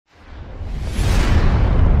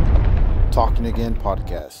Talking Again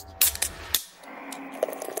podcast.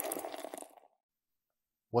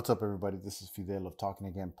 What's up, everybody? This is Fidel of Talking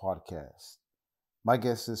Again podcast. My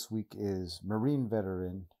guest this week is Marine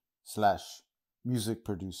veteran / music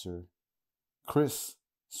producer Chris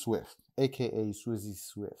Swift, aka Swizzy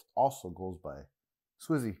Swift, also goes by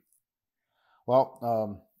Swizzy.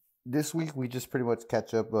 Well, this week we just pretty much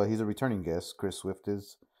catch up. He's a returning guest, Chris Swift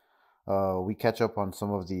is. We catch up on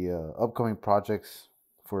some of the upcoming projects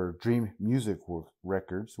for Dream Music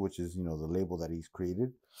Records, which is, the label that he's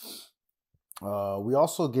created. We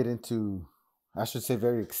also get into, I should say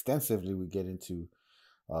very extensively, we get into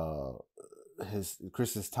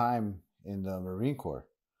Chris's time in the Marine Corps.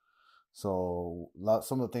 So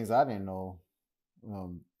some of the things I didn't know,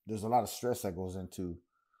 there's a lot of stress that goes into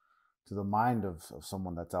the mind of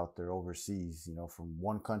someone that's out there overseas, from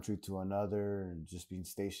one country to another and just being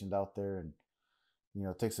stationed out there. And,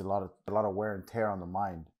 it takes a lot of wear and tear on the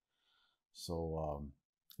mind. So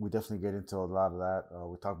we definitely get into a lot of that.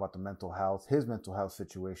 We talk about his mental health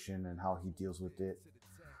situation and how he deals with it.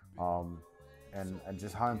 And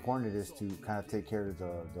just how important it is to kind of take care of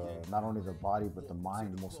the not only the body, but the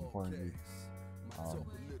mind, most importantly.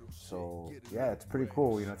 So yeah, it's pretty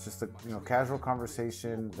cool. It's just a casual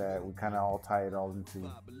conversation that we kind of all tie it all into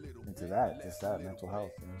that, just that mental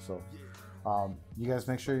health. So you guys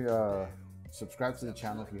make sure you subscribe to the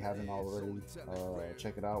channel if you haven't already.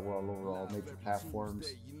 Check it out. We're all over all major platforms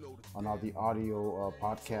on all the audio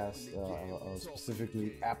podcasts,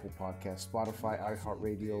 specifically Apple Podcasts, Spotify,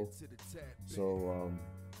 iHeartRadio. So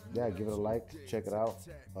yeah, give it a like, check it out.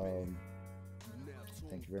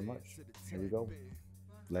 Thank you very much. Here we go.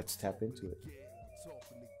 Let's tap into it.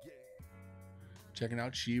 Checking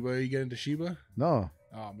out Sheba. You get into Sheba? No.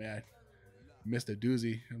 Oh man, missed a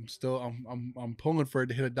doozy. I'm pulling for it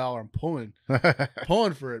to hit $1. I'm pulling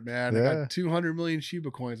for it, man. Yeah. I got 200 million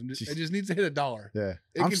Sheba coins. It just needs to hit $1. Yeah,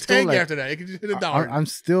 it can tank after that. It can just hit $1. I'm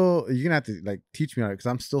still. You're gonna have to teach me on it because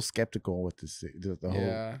I'm still skeptical with this the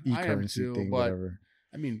Yeah, whole e-currency thing, but, whatever.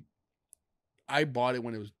 I mean, I bought it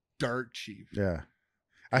when it was dirt cheap. Yeah,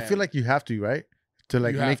 I feel like you have to, right? To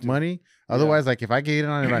make money. Yeah. Otherwise, if I get in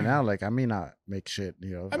on it right now, I may not make shit.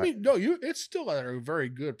 I mean, no, it's still at a very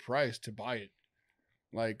good price to buy it.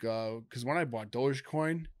 Because when I bought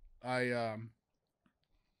Dogecoin, I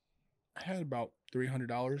had about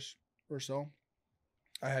 $300 or so.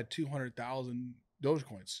 I had 200,000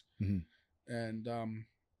 Dogecoins, and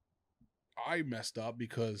I messed up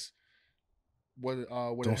because what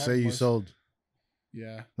don't say you sold.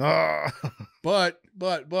 Yeah, but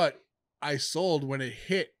I sold when it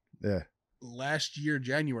hit. Yeah. Last year,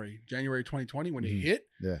 January 2020, when it hit,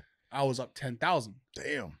 yeah, I was up 10,000.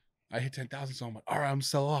 Damn. I hit 10,000, so I'm like, all right, I'm gonna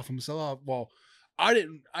sell off. Well, I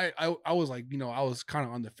didn't. I was like, I was kind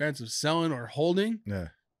of on the fence of selling or holding. Yeah.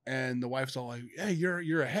 And the wife's all like, hey,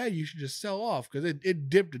 you're ahead. You should just sell off because it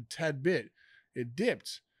dipped a tad bit. It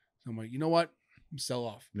dipped. So I'm like, you know what? Sell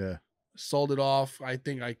off. Yeah. Sold it off. I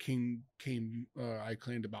think I I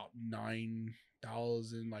claimed about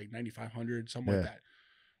 9,000, 9,500, something like that.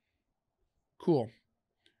 Cool.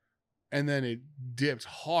 And then it dipped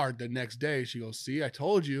hard the next day. She goes, see, I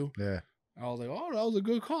told you. Yeah. I was like, oh, that was a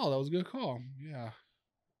good call. Yeah.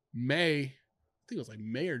 I think it was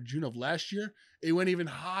May or June of last year. It went even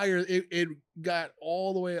higher. It got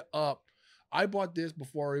all the way up. I bought this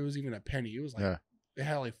before it was even a penny. It was it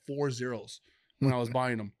had 4 zeros when I was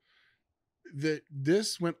buying them.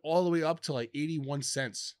 This went all the way up to 81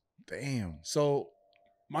 cents. Damn. So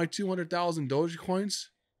my 200,000 Dogecoins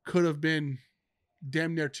could have been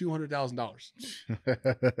damn near $200,000.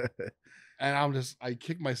 And I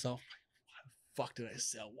kicked myself. Why the fuck did I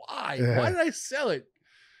sell? Why? Yeah. Why did I sell it?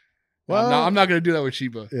 Well, no, I'm not going to do that with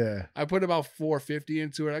Shiba. Yeah. I put about $450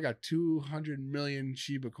 into it. I got 200 million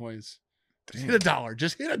Shiba coins. Just hit $1.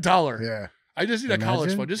 Just hit $1. Yeah. I just need a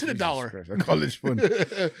college fund. Just hit $1. Christ, a college fund.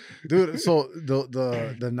 Dude, so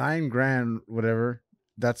the $9,000, whatever,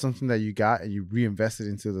 that's something that you got and you reinvested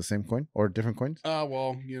into the same coin or different coins?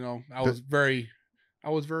 Well, I was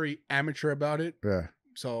very amateur about it. Yeah.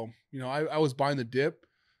 So, I was buying the dip,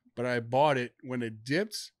 but I bought it when it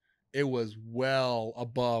dipped. It was well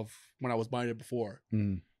above when I was buying it before.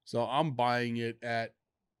 So I'm buying it at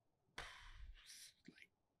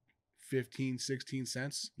 15, 16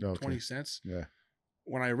 cents, 20 cents. Yeah.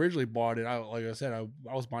 When I originally bought it, I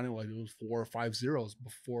was buying it it was 4 or 5 zeros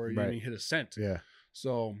before it even hit a cent. Yeah.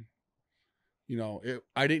 So,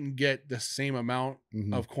 I didn't get the same amount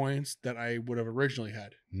of coins that I would have originally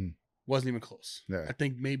had. Wasn't even close. Yeah. I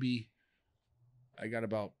think maybe I got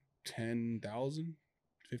about 10,000,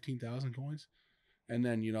 15,000 coins. And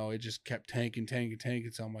then, it just kept tanking.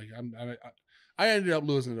 So I'm like, I ended up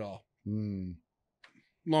losing it all. Mm.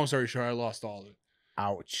 Long story short, I lost all of it.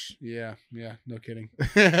 Ouch. Yeah, no kidding.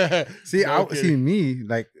 See, No see me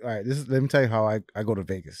like, all right. Let me tell you how I go to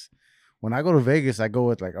Vegas. When I go to Vegas, I go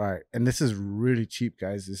with like, all right, and this is really cheap,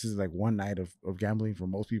 guys. This is like one night of gambling for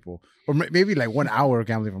most people, or maybe like 1 hour of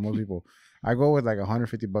gambling for most people. I go with like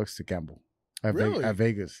 $150 to gamble at, Really? at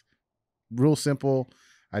Vegas. Real simple.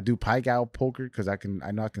 I do Pai Gow poker because I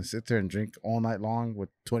know I can sit there and drink all night long with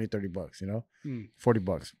 $20-$30, you know,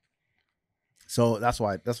 $40. So that's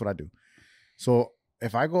what I do. So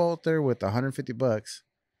if I go out there with $150,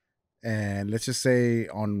 and let's just say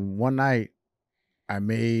on one night I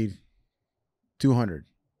made 200.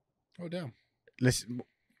 Oh damn. That's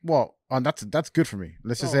good for me.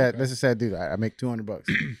 Let's just say I do that. I make $200.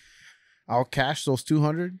 I'll cash those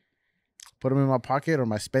 200, put them in my pocket, or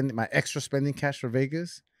my extra spending cash for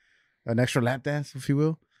Vegas, an extra lap dance, if you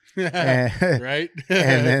will. Right.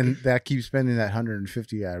 And then that keeps spending that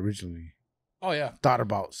 150 I originally thought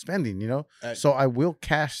about spending, you know. So I will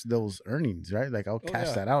cash those earnings, right? Like I'll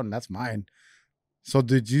cash that out, and that's mine. So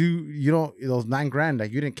did you don't those $9,000,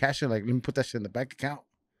 like you didn't cash it, like let me put that shit in the bank account?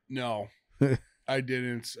 No, I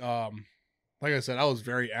didn't. Like I said, I was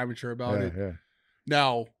very amateur about it. Yeah.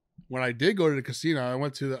 Now, when I did go to the casino, I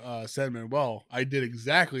went to the San Manuel. I did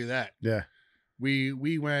exactly that. Yeah.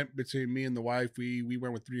 We went between me and the wife. We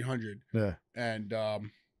went with 300. Yeah. And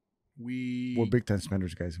we're big time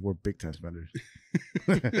spenders, guys. We're big time spenders.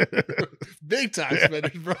 Big time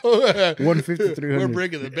spenders, bro. 150, 300. We're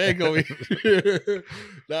breaking the bank over here.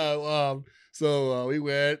 No, so we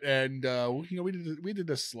went and we did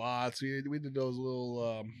the slots. We did those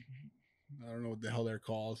little I don't know what the hell they're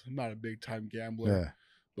called. I'm not a big time gambler. Yeah.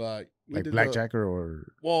 But we like did blackjack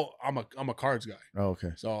or well, I'm a cards guy. Oh,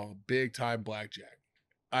 okay. So big time blackjack.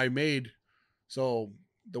 So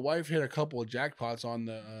the wife hit a couple of jackpots on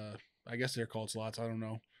the I guess they're called slots. I don't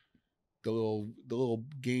know. The little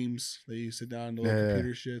games that you sit down, the little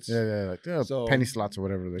computer shits. Yeah, like so, penny slots or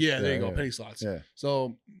whatever. There you go, penny slots. Yeah.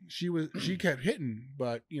 So she kept hitting,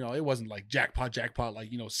 but it wasn't like jackpot, like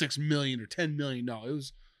 6 million or 10 million. No, it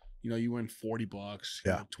was, you win $40,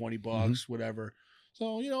 $20, whatever.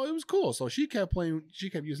 So it was cool. So she kept playing. She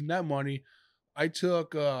kept using that money. I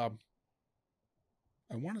took. I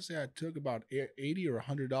want to say I took about $80 or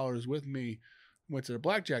 $100 with me. Went to the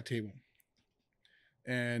blackjack table,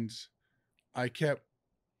 and I kept.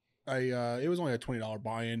 It was only a $20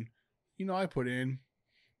 buy-in. I put in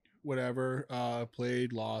whatever.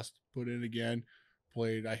 Played, lost, put in again,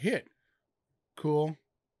 played. I hit. Cool.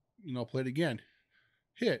 Played again.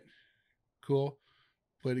 Hit. Cool.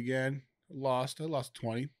 Played again. Lost. I lost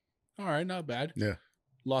 20. All right, not bad. Yeah.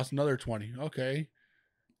 Lost another 20. Okay.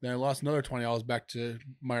 Then I lost another 20. I was back to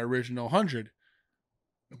my original 100.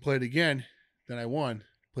 I played again. Then I won.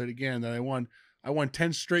 Played again. Then I won. I won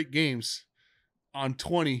 10 straight games on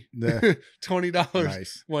 20. Yeah. $20.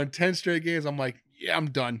 Nice. Won 10 straight games. I'm like, yeah,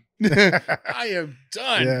 I'm done. I am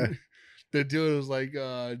done. Yeah. The dude was like,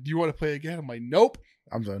 do you want to play again? I'm like, nope.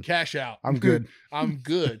 I'm done. Cash out. I'm good. I'm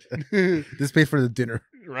good. This pays for the dinner.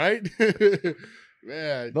 Right?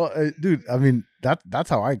 Man. No, dude, I mean, that's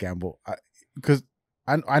how I gamble. Because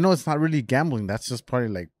I know it's not really gambling. That's just probably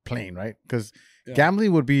like playing, right? Because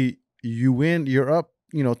gambling would be you win, you're up,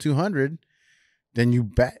 200. Then you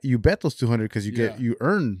bet those 200 because you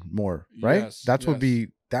earn more, right? Yes, That's would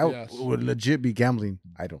legit be gambling.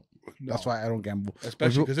 I don't. No. That's why I don't gamble.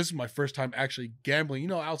 Especially because this is my first time actually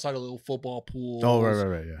gambling, outside of little football pools. Oh,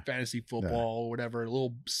 right, yeah. Fantasy football, whatever,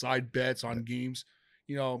 little side bets on games.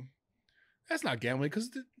 That's not gambling because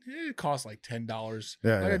it costs like $10.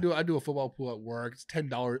 Yeah, I do a football pool at work. It's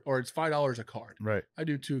 $10 or it's $5 a card. Right. I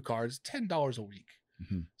do 2 cards. $10 a week.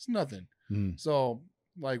 Mm-hmm. It's nothing. Mm-hmm. So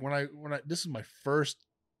like when I this is my first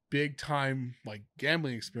big time like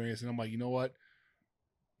gambling experience, and I'm like, you know what?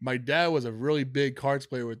 My dad was a really big cards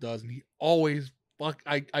player with us, and he always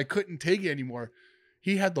I couldn't take it anymore.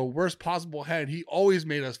 He had the worst possible hand. He always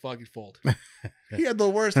made us fucking fold. He had the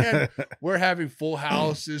worst hand. We're having full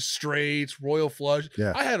houses, straights, royal flush.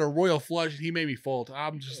 Yeah. I had a royal flush, and he made me fold.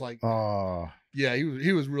 I'm just like, oh, yeah,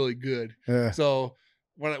 he was really good. Yeah. So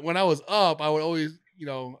when I was up, I would always,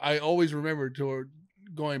 I always remembered to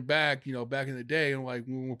going back, back in the day, and like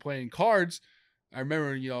when we were playing cards, I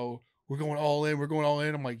remember, we're going all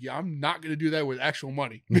in. I'm like, yeah, I'm not going to do that with actual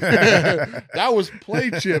money. That was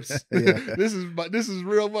play chips. Yeah. This is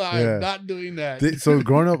real money. I'm not doing that. So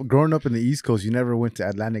growing up in the East Coast, you never went to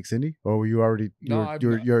Atlantic City, or were you already?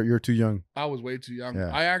 You're too young. I was way too young.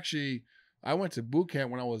 Yeah. I went to boot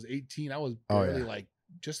camp when I was 18. I was barely like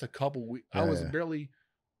just a couple weeks. I was barely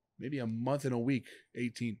maybe a month and a week.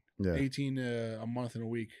 18. Yeah. 18 a month and a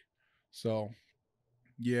week. So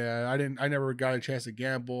Yeah, I never got a chance to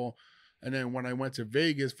gamble. And then when I went to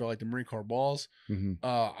Vegas for like the Marine Corps balls, Mm-hmm.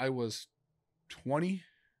 I was 20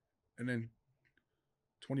 and then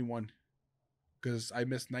 21 because I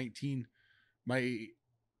missed 19. My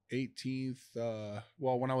 18th,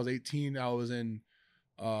 well, when I was 18, I was in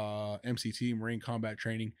MCT, Marine Combat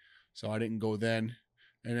Training. So I didn't go then.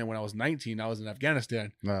 And then when I was 19, I was in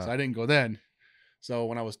Afghanistan. So I didn't go then. So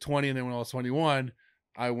when I was 20 and then when I was 21,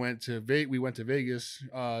 we went to Vegas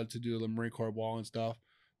to do the Marine Corps ball and stuff.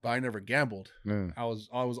 But I never gambled. Yeah. I was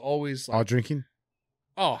always like, all drinking.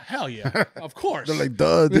 oh hell yeah, of course. They're like,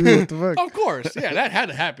 duh, dude, what the fuck? Of course, yeah, that had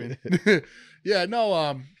to happen. Yeah,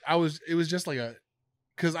 no, it was just like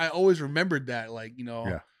because I always remembered that, like, you know,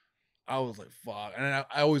 Yeah. I was like, fuck, and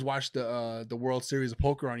I always watched the World Series of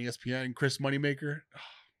Poker on ESPN. Chris Moneymaker,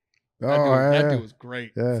 that dude was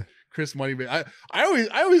great. Yeah. Chris Moneymaker. I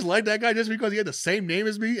always liked that guy just because he had the same name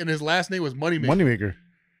as me and his last name was Moneymaker. Moneymaker.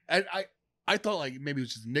 And I thought like maybe it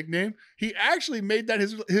was just a nickname. He actually made that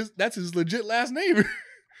his that's his legit last name.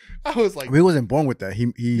 I was like, he wasn't born with that. He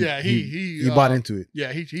bought into it.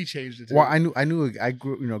 Yeah, he changed it. Too. Well, I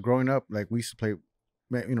grew, growing up, like we used to play,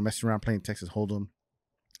 messing around playing Texas Hold'em.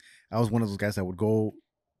 I was one of those guys that would go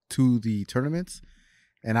to the tournaments,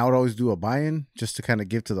 and I would always do a buy-in just to kind of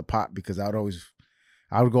give to the pot because I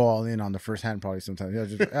would go all in on the first hand probably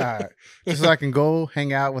sometimes. Just so I can go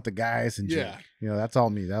hang out with the guys and drink. Yeah. That's all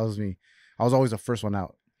me. That was me. I was always the first one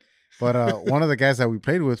out. But one of the guys that we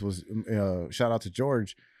played with was shout out to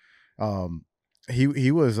George.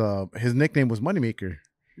 He was his nickname was Moneymaker.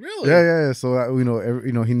 Really? Yeah. So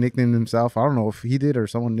he nicknamed himself. I don't know if he did or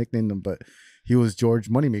someone nicknamed him, but he was George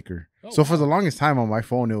Moneymaker. Oh, so for the longest time on my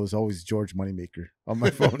phone, it was always George Moneymaker on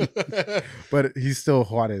my phone. But he's still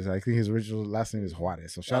Juarez. I think his original last name is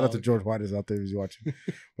Juarez. So shout out to George Juarez out there who's watching.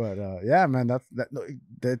 But yeah, man,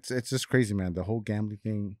 it's just crazy, man. The whole gambling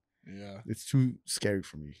thing. Yeah, it's too scary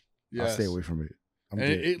for me. I'll stay away from it.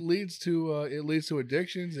 It leads to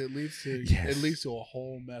addictions. It leads to a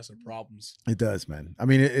whole mess of problems. It does, man. I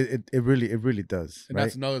mean, it really does. And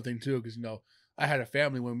that's another thing too, because I had a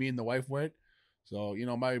family when me and the wife went. So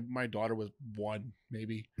my daughter was 1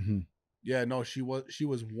 maybe. Mm-hmm. Yeah, no, she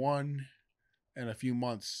was 1 and a few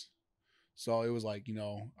months. So it was like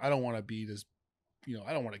I don't want to be this.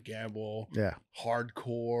 I don't want to gamble. Yeah,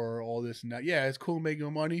 hardcore, all this and that. Yeah, it's cool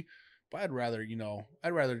making money, but I'd rather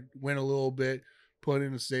win a little bit, put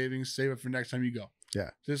in a savings, save it for next time you go. Yeah,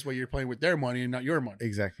 this way you're playing with their money and not your money.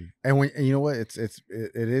 Exactly. And you know what? It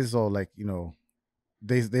is all like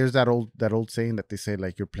there's that old saying that they say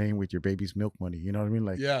like you're playing with your baby's milk money. You know what I mean?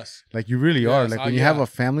 Like yes, like you really are. Like when you have a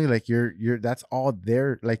family, like you're that's all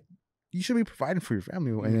there. Like you should be providing for your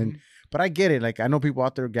family. Mm-hmm. And then, but I get it. Like I know people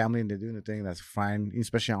out there gambling, they're doing the thing. That's fine,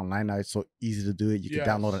 especially online now. It's so easy to do it. You can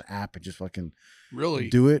download an app and just fucking really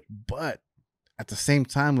do it. But at the same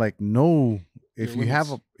time, like know if you have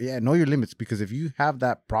know your limits, because if you have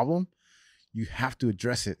that problem, you have to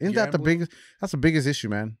address it. Isn't that the biggest? That's the biggest issue,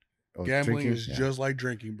 man. Gambling is just like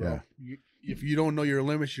drinking, bro. Yeah. If you don't know your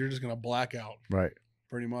limits, you're just gonna black out. Right.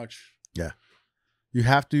 Pretty much. Yeah. You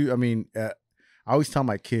have to. I mean, I always tell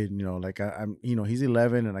my kid, like I'm, he's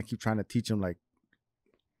 11, and I keep trying to teach him, like,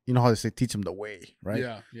 how they say, teach him the way, right?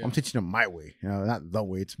 Yeah. I'm teaching him my way. Not the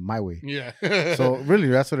way, it's my way. Yeah. So really,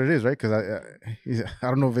 that's what it is, right? Because I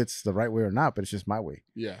don't know if it's the right way or not, but it's just my way.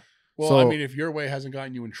 Yeah. Well, I mean, if your way hasn't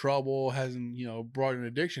gotten you in trouble, hasn't brought an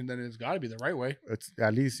addiction, then it's got to be the right way. It's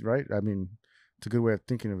at least right. I mean, it's a good way of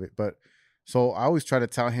thinking of it. But so I always try to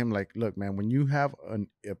tell him, like, look, man, when you have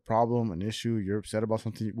a problem, an issue, you're upset about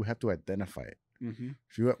something, we have to identify it. Mm-hmm.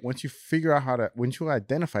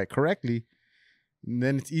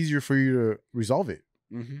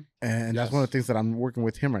 Mm-hmm. And that's one of the things that I'm working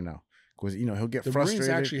with him right now. Because he'll get frustrated. The Marines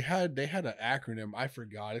actually had an acronym. I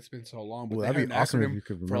forgot. It's been so long, but that'd be awesome if you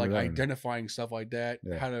could remember for like that identifying stuff like that.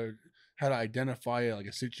 Yeah. How to identify like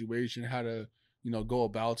a situation, how to go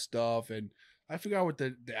about stuff, and I forgot what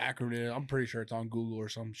the acronym. I'm pretty sure it's on Google or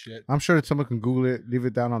some shit. I'm sure that someone can Google it. Leave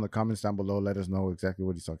it down on the comments down below. Let us know exactly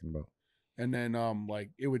what he's talking about. And then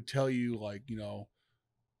like it would tell you like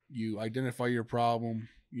you identify your problem.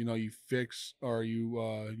 You fix or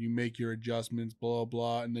you make your adjustments, blah,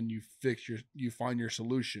 blah, and then you find your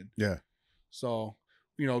solution. Yeah. So,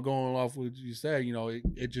 going off what you said,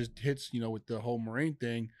 it just hits, with the whole Marine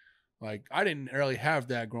thing. Like I didn't really have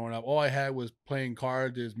that growing up. All I had was playing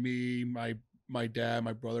cards. There's me, my dad,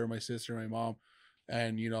 my brother, my sister, my mom.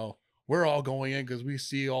 And, we're all going in because we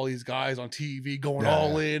see all these guys on TV going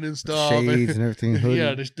all in and stuff. Shades and everything.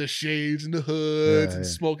 Yeah, the shades and the hoods and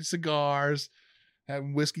smoking cigars.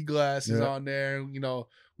 having whiskey glasses Yeah. on there. You know,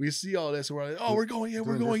 we see all this, and we're like, oh, we're going in,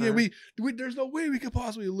 we're Doing going this, in. right? We there's no way we could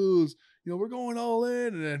possibly lose. You know, we're going all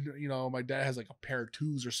in, and then you know, my dad has like a pair of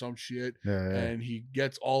twos or some shit, Yeah. and he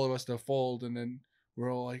gets all of us to fold, and then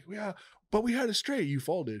we're all like, yeah, but we had it straight. You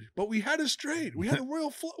folded, but we had it straight. We had a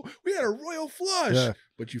we had a royal flush, Yeah.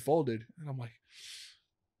 but you folded, and I'm like,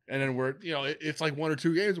 and then we're, you know, it's like 1 or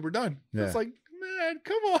 2 games and we're done. Yeah. It's like, man,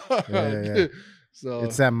 come on. Yeah. So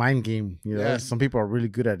It's that mind game. You know, Yeah. some people are really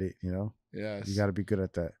good at it. You know, yes, you got to be good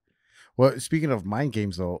at that. Well, speaking of mind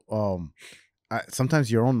games, though,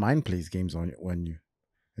 sometimes your own mind plays games on you,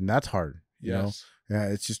 and that's hard. You know, yes, yeah,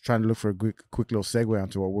 it's just trying to look for a quick little segue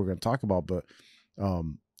onto what we're going to talk about. But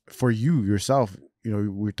for you yourself, you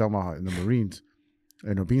know, we're talking about in the Marines,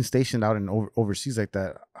 you know, being stationed out in overseas like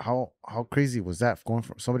that. How crazy was that? Going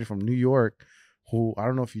from somebody from New York, who I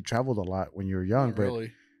don't know if you traveled a lot when you were young, Not but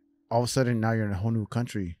really. all of a sudden now you're in a whole new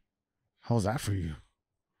country. How was that for you?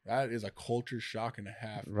 That is a culture shock and a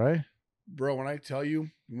half, Right? bro. When I tell you,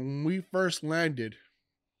 when we first landed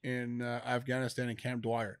in Afghanistan in Camp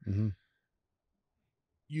Dwyer, Mm-hmm.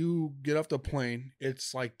 you get off the plane.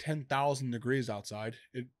 It's like 10,000 degrees outside.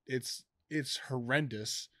 It's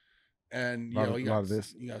horrendous, and you know you got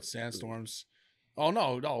sandstorms. Oh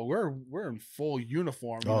no, we're in full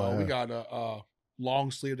uniform. You know, we got a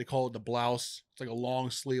long sleeve. They call it the blouse. It's like a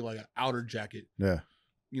long sleeve, like an outer jacket. Yeah.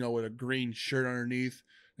 You know, with a green shirt underneath.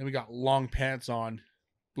 Then we got long pants on,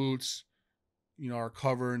 boots. You know, our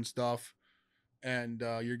cover and stuff. And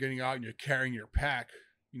you're getting out and you're carrying your pack.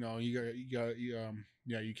 You know,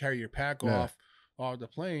 you carry your pack off the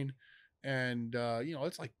plane, and you know,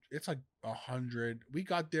 it's like 100. We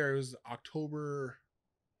got there. It was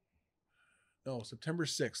September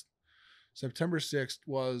 6th. September 6th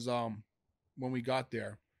was when we got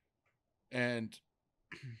there, and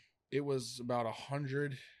it was about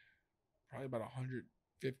 100, probably about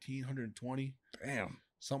 115, 120, Damn.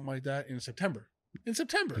 something like that in September. In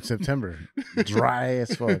September. Dry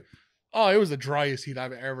as fuck. Oh, it was the driest heat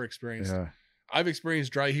I've ever experienced. Yeah. I've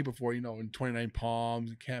experienced dry heat before, you know, in 29 Palms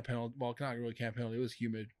and Camp Pendleton. Well, not really Camp Pendleton. It was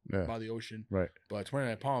humid by the ocean. Right. But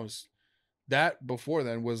 29 Palms, that before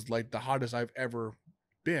then was like the hottest I've ever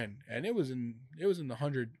been. And it was in the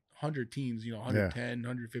 100 teens, you know, 110,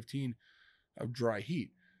 115 of dry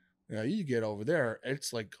heat. Now you get over there,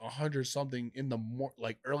 it's like 100 something in the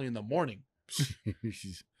like early in the morning.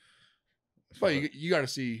 But you got to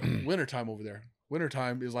see wintertime over there.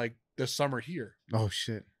 Wintertime is like the summer here. Oh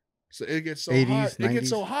shit. So it gets so 80s, hot. 90s. It gets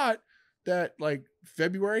so hot that like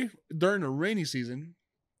February during the rainy season,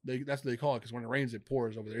 that's what they call it, because when it rains, it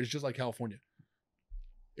pours over there. It's just like California.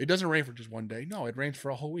 It doesn't rain for just one day. No, it rains for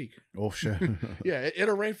a whole week. Oh shit. Yeah,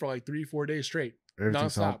 it'll rain for like 3-4 days straight.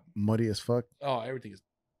 Everything's nonstop. all muddy as fuck. Oh, everything is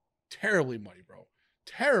terribly muddy, bro.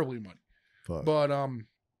 Terribly muddy. Fuck. But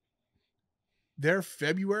their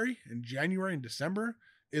February and January and December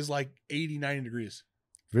is like 80, 90 degrees.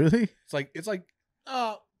 Really? It's like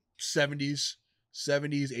 70s,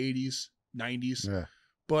 80s, 90s. Yeah.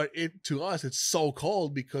 But to us it's so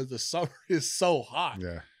cold because the summer is so hot.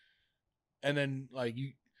 Yeah. And then like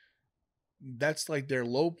that's like their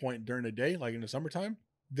low point during the day, like in the summertime.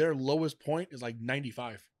 Their lowest point is like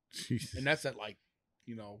 95. Jesus. And that's at like,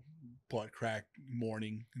 you know, butt crack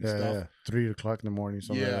morning and Yeah, stuff. yeah. 3 o'clock in the morning,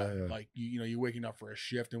 something Yeah, like that. Yeah. like you know, you're waking up for a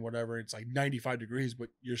shift and whatever. It's like 95 degrees, but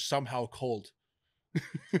you're somehow cold.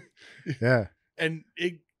 Yeah. And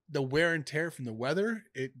the wear and tear from the weather,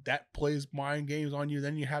 that plays mind games on you.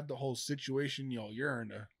 Then you have the whole situation. You know, you're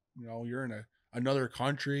in another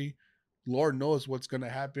country. Lord knows what's going to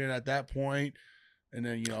happen at that point. And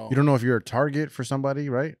then, you know, You don't know if you're a target for somebody,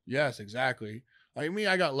 right? yes, exactly. Like me,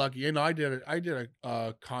 I got lucky. You know, I did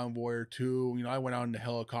a convoy or two. You know, I went out in the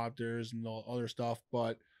helicopters and all other stuff,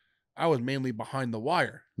 but I was mainly behind the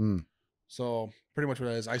wire. Mm. So pretty much what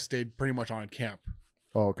it is, I stayed pretty much on camp.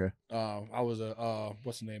 Oh, okay. I was a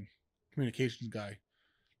what's the name, communications guy.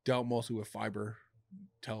 Dealt mostly with fiber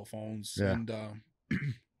telephones and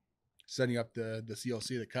setting up the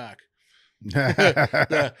CLC, the CAC.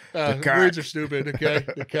 The CAC. Words are stupid. Okay,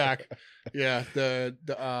 the CAC. Yeah. The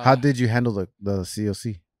How did you handle the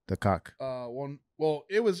COC, the cock? Well,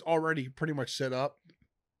 it was already pretty much set up.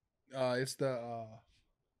 It's the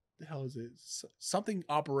hell is it? Something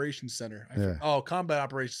operations center. Combat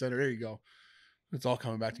operations center. There you go. It's all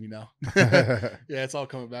coming back to me now. Yeah, it's all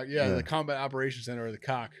coming back. Yeah, the combat operations center, or the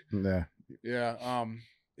COC. Yeah. Yeah.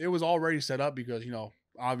 It was already set up because, you know,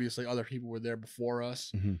 obviously other people were there before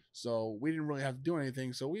us. Mm-hmm. So we didn't really have to do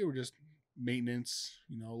anything. So we were just maintenance,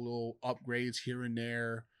 you know, little upgrades here and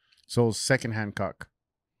there. So secondhand cock.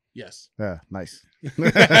 Yes. Yeah, nice.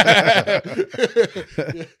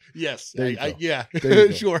 Yes. There you go. Yeah. There you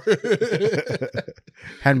go. Sure.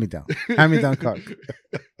 Hand me down cock.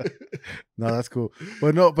 No, that's cool.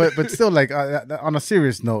 But no, but still, like on a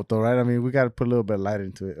serious note, though, right? I mean, we got to put a little bit of light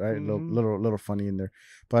into it, right? Mhm. Little funny in there.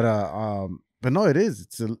 But no, it is.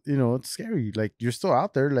 It's it's scary. Like you're still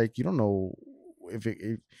out there. Like you don't know if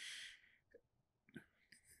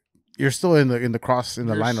you're still in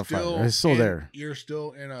the line of fire. It's still there. You're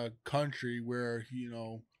still in a country where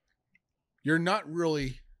you're not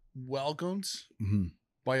really welcomed Mm-hmm.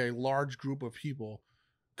 by a large group of people,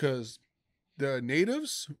 because the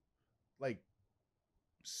natives, like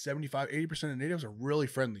 75-80% of natives, are really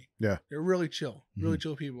friendly. Yeah, they're really chill, really Mhm.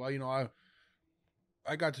 chill people.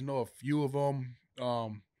 I got to know a few of them.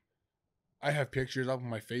 I have pictures up on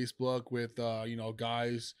my Facebook with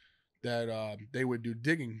guys that they would do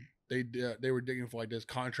digging. They were digging for like this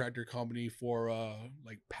contractor company for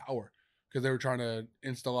like power, because they were trying to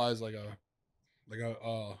install like a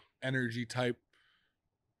energy type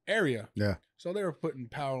area. Yeah. So they were putting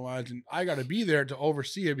power lines, and I got to be there to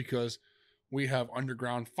oversee it because we have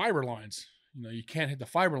underground fiber lines. You can't hit the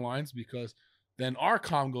fiber lines because then our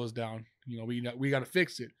comm goes down. We got to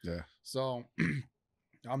fix it. Yeah. So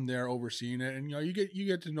I'm there overseeing it, and you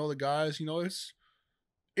get to know the guys.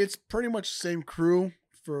 It's pretty much the same crew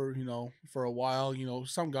for a while.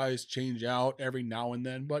 Some guys change out every now and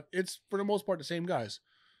then, but it's for the most part the same guys.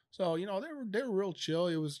 So they were real chill.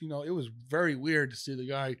 It was it was very weird to see the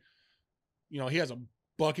guy. He has a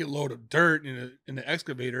bucket load of dirt in the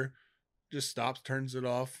excavator, just stops, turns it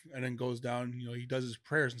off, and then goes down. He does his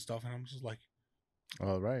prayers and stuff, and I'm just like,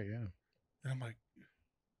 all right, yeah. And I'm like,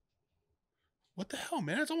 what the hell,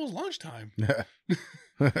 man? It's almost lunchtime. Now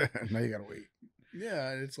you gotta wait.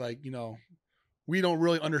 Yeah, and it's like, we don't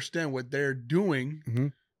really understand what they're doing. Mm-hmm.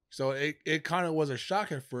 So it kind of was a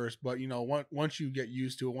shock at first, but once you get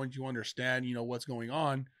used to it, once you understand, what's going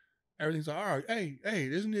on, everything's like, all right, hey,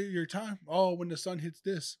 isn't it your time? Oh, when the sun hits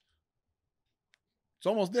this. It's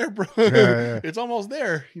almost there, bro. Yeah. It's almost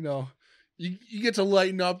there. You get to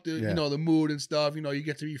lighten up the the mood and stuff. You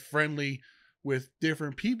get to be friendly with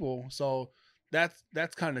different people. So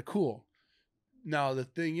that's kind of cool. Now the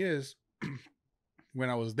thing is, when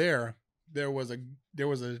I was there was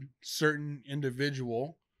a certain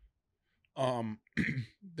individual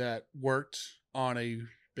that worked on a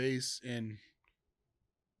base in,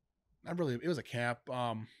 not really, it was a camp.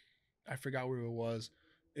 I forgot where it was.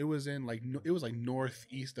 It was in it was like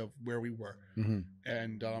northeast of where we were. Mm-hmm.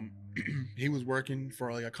 And he was working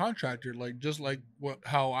for like a contractor, like just like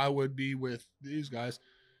how I would be with these guys.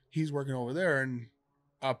 He's working over there, and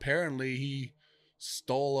apparently he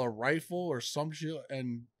stole a rifle or some shit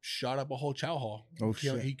and shot up a whole chow hall.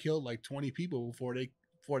 Shit. He killed like 20 people before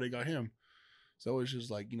they got him. So it's just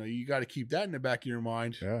like, you got to keep that in the back of your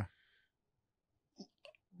mind. Yeah.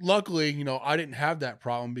 Luckily, I didn't have that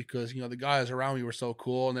problem because, the guys around me were so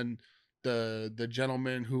cool. And then the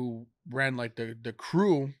gentleman who ran like the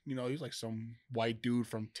crew, he was like some white dude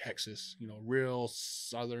from Texas, real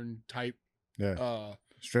Southern type. Yeah.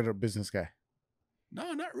 Straight up business guy.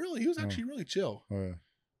 No, not really. He was actually really chill. Oh, yeah.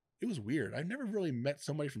 It was weird. I never really met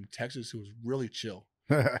somebody from Texas who was really chill.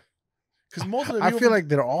 Because most of the I feel like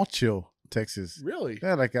they're all chill. Texas, really?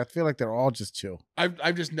 Yeah, like I feel like they're all just chill.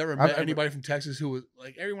 I've just never met anybody from Texas who was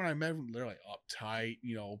like, everyone I met, they're like uptight,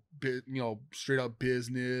 straight up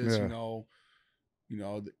business,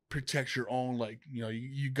 protect your own, like,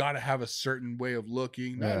 you got to have a certain way of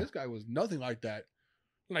looking. No, this guy was nothing like that.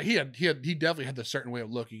 Like he definitely had the certain way of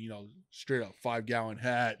looking, straight up 5-gallon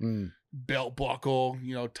hat, belt buckle,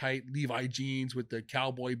 tight Levi jeans with the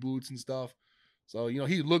cowboy boots and stuff. So,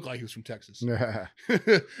 he looked like he was from Texas. Yeah.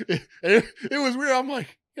 it was weird. I'm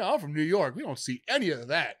like, I'm from New York. We don't see any of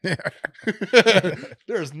that.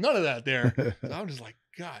 There's none of that there. So I'm just like,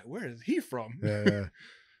 God, where is he from? Yeah.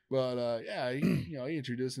 But he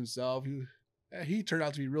introduced himself. He turned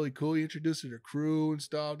out to be really cool. He introduced the crew and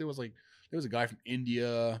stuff. There was a guy from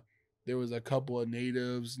India. There was a couple of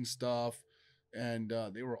natives and stuff. And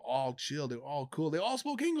they were all chill. They were all cool. They all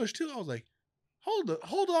spoke English too. I was like,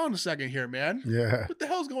 hold on a second here, man. Yeah. What the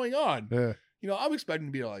hell's going on? Yeah. I'm expecting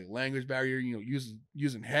to be like language barrier,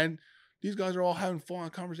 using hand. These guys are all having fun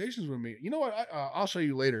conversations with me. You know what? I'll show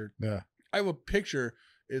you later. Yeah. I have a picture.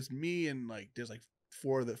 It's me and there's like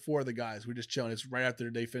four of the guys. We're just chilling. It's right after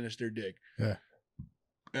they finished their dig. Yeah.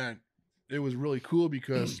 And it was really cool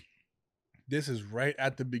because this is right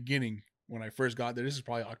at the beginning when I first got there. This is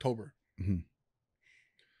probably October. Mm-hmm.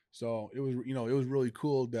 So it was, it was really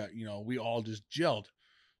cool that, we all just gelled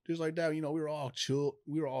just like that. We were all chill.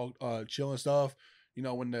 We were all chill and stuff.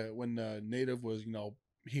 When the native was,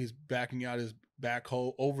 he's backing out his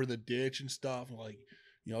backhoe over the ditch and stuff. Like,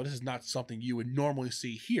 this is not something you would normally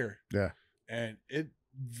see here. Yeah. And it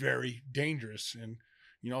very dangerous. And,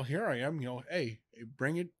 here I am, hey,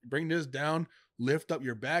 bring this down, lift up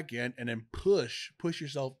your back end, and then push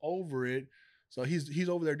yourself over it. So he's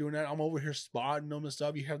over there doing that. I'm over here spotting them and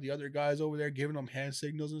stuff. You have the other guys over there giving them hand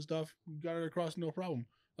signals and stuff. You got it across, no problem.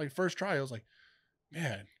 Like, first try, I was like,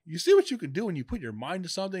 man, you see what you can do when you put your mind to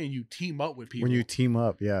something and you team up with people. When you team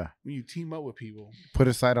up, yeah. When you team up with people. Put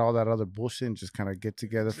aside all that other bullshit and just kind of get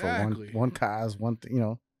together for one cause, one thing,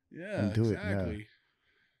 Yeah, and do exactly. it. Yeah.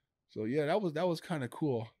 So yeah, that was kind of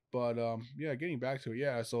cool. But yeah, getting back to it,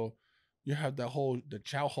 yeah. So you have the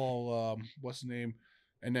Chow Hall, what's the name?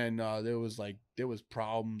 And then there was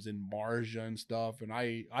problems in Marja and stuff, and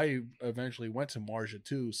I eventually went to Marja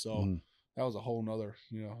too. So that was a whole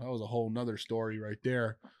nother story right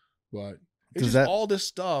there. But it's just all this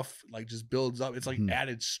stuff like just builds up. It's like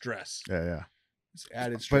added stress. Yeah. It's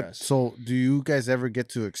added stress. But so, do you guys ever get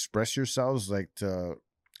to express yourselves, like to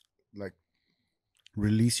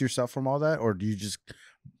release yourself from all that, or do you just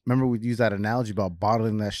remember we use that analogy about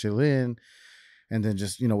bottling that shit in? And then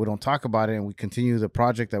just, we don't talk about it and we continue the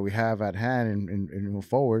project that we have at hand and move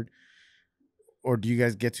forward. Or do you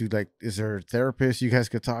guys get to, like, is there a therapist you guys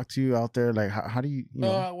could talk to out there? Like, how do you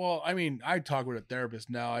know? Well, I mean, I talk with a therapist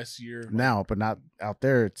now. I see her. Now, but not out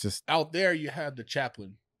there. It's just. Out there, you have the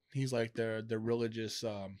chaplain. He's like the religious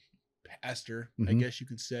pastor, I guess you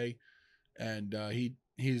could say. And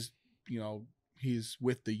he's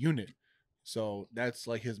with the unit. So that's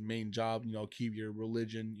like his main job, keep your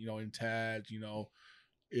religion, intact,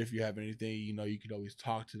 if you have anything, you could always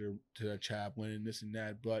talk to the chaplain and this and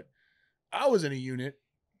that. But I was in a unit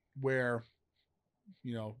where,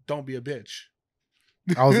 don't be a bitch.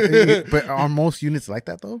 But are most units like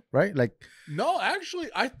that though? Right? Like, no, actually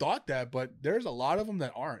I thought that, but there's a lot of them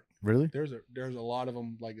that aren't. Really? There's a lot of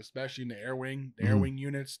them, like, especially in the air wing, air wing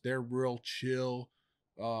units, they're real chill.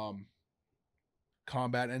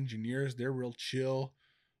 Combat engineers, they're real chill.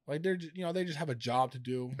 Like, they're just, they just have a job to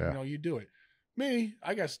do. Yeah. You do it. Me,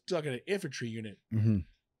 I got stuck in an infantry unit.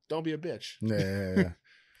 Don't be a bitch. Yeah.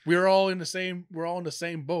 We're all in the same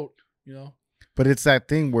boat, But it's that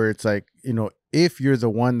thing where it's like, if you're the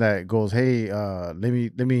one that goes, hey, let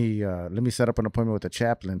me set up an appointment with the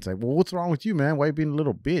chaplain. It's like, well, what's wrong with you, man? Why are you being a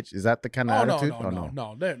little bitch? Is that the kind of attitude?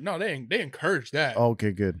 No. They encourage that.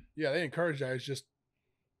 Okay, good. Yeah, they encourage that. It's just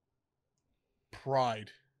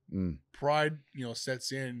pride. Pride,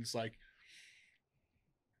 sets in. It's like,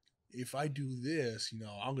 if I do this,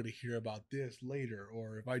 I'm going to hear about this later.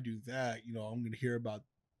 Or if I do that, I'm going to hear about,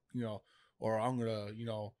 or I'm going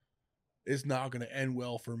to, it's not going to end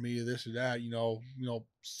well for me, this or that,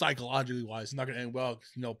 psychologically wise, it's not going to end well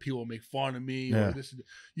because, people will make fun of me. Yeah. Or this.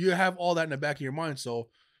 You have all that in the back of your mind. So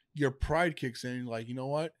your pride kicks in, like, you know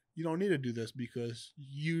what? You don't need to do this because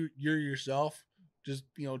you're yourself. Just,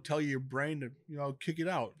 tell your brain to, kick it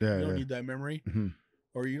out. Yeah, you don't need that memory.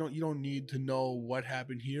 Or you don't need to know what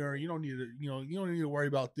happened here. You don't need to, you don't need to worry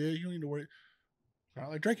about this. You don't need to worry. Kind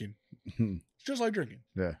of like drinking. It's just like drinking.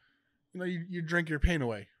 Yeah. You drink your pain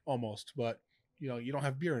away almost, but you don't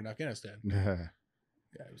have beer in Afghanistan. Yeah,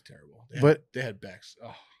 it was terrible. They had Beck's.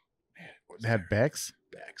 Oh man, they had Beck's.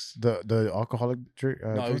 Beck's. The alcoholic drink.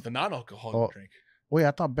 No, it was the non-alcoholic drink. Wait,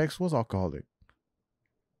 I thought Beck's was alcoholic.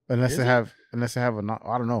 Unless they have a not.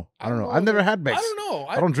 I don't know. I've never had Beck's. I don't know.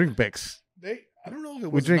 I don't drink Beck's. I don't know if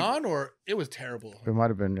it was non or it was terrible. It might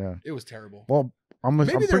have been. Yeah. It was terrible. Well, I'm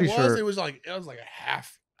pretty sure it was like a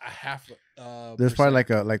half. There's probably like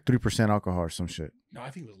 3% alcohol or some shit. No, I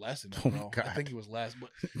think it was less than that. Oh my God. I think it was less, but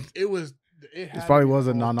it was. It probably was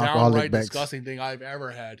a non-alcoholic Beck's. Disgusting thing I've ever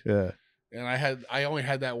had. Yeah. And I only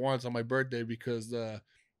had that once on my birthday because the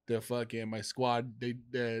fucking my squad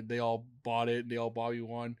they all bought it. They all bought me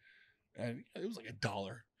one, and it was like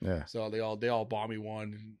 $1. Yeah. So they all bought me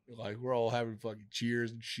one, and like we're all having fucking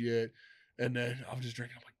cheers and shit. And then I'm just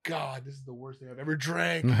drinking. I'm like, God, this is the worst thing I've ever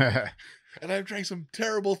drank. And I've drank some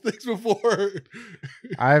terrible things before.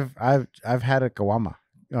 I've had a Kawama.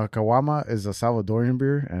 Kawama is a Salvadorian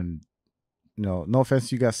beer, and no offense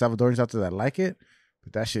to you guys Salvadorians out there that like it,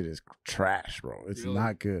 but that shit is trash, bro. It's really?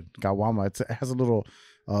 Not good. Kawama. It has a little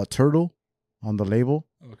turtle on the label.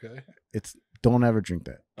 Okay. Don't ever drink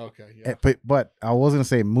that. Okay. Yeah. But I was gonna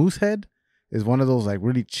say Moosehead is one of those like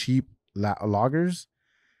really cheap lagers.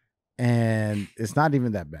 And it's not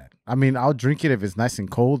even that bad. I mean, I'll drink it if it's nice and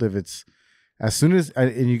cold. If it's as soon as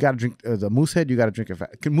and you got to drink the Moosehead, you got to drink it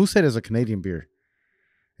fast. Moosehead is a Canadian beer,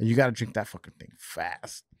 and you got to drink that fucking thing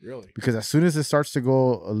fast. Really? Because as soon as it starts to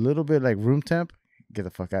go a little bit like room temp, get the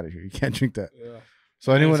fuck out of here. You can't drink that. Yeah.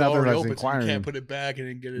 So And anyone it's out there already that's open, so you inquiring, can't put it back and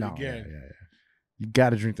then get it no, yeah, again. yeah. You got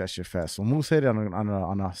to drink that shit fast. So Moosehead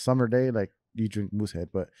on a summer day, like you drink Moosehead.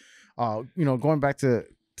 But going back to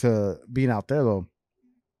being out there though,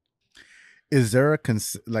 is there a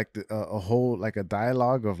whole like a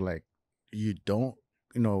dialogue of like you don't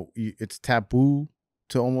it's taboo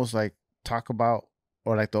to almost like talk about,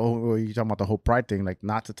 or like the whole, you talking about the whole pride thing, like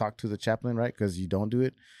not to talk to the chaplain, right? Because you don't do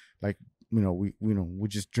it, like we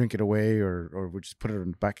just drink it away, or we just put it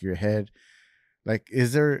in the back of your head. Like,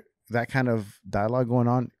 is there that kind of dialogue going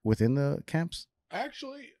on within the camps?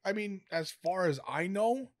 Actually, I mean, as far as I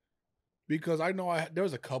know, because I know there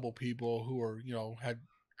was a couple people who were, had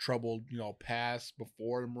troubled, past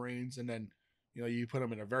before the Marines, and then, you put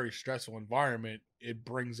them in a very stressful environment, it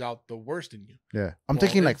brings out the worst in you. Yeah, I'm Well,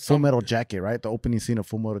 thinking like in Full some- Metal Jacket, right? The opening scene of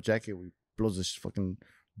Full Metal Jacket, we blows his fucking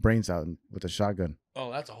brains out with a shotgun. Oh,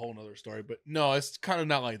 that's a whole nother story, but no, it's kind of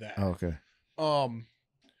not like that. Oh, okay.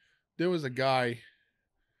 There was a guy.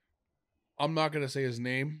 I'm not gonna say his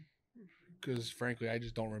name because, frankly, I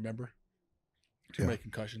just don't remember. Too many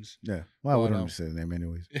concussions. Yeah. Well, we But, don't need to say the name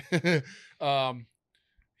anyways.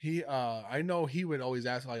 I know he would always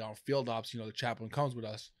ask, like, on field ops, the chaplain comes with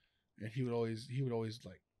us, and he would always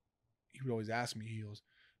ask me, he goes,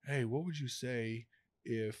 "Hey, what would you say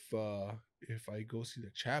if I go see the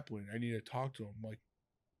chaplain? I need to talk to him." I'm like,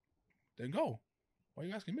 then go. Why are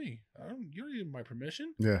you asking me? You don't need my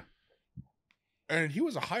permission. Yeah. And he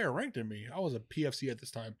was a higher rank than me. I was a PFC at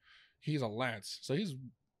this time. He's a Lance, so he's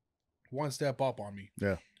one step up on me.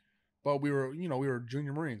 Yeah. But we were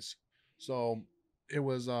junior Marines, so it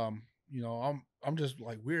was I'm just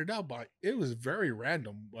like weirded out by it. It was very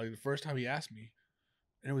random. Like the first time he asked me,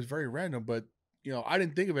 and it was very random. But I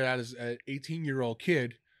didn't think of it as an 18-year-old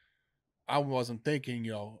kid. I wasn't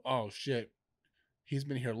thinking, oh shit, he's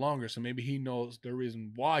been here longer, so maybe he knows the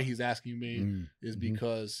reason why he's asking me is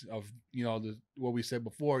because of what we said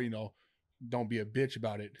before. Don't be a bitch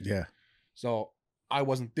about it. Yeah. So I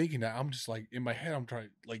wasn't thinking that. I'm just like in my head, I'm trying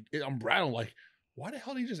I'm rattled. Like, why the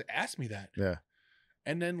hell did he just ask me that? Yeah.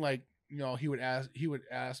 And then he would ask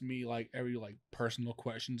me like every like personal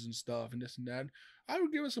questions and stuff and this and that. I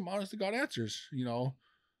would give him some honest to God answers.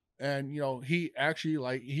 And he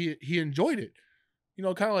actually he enjoyed it.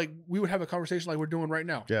 Kind of like we would have a conversation like we're doing right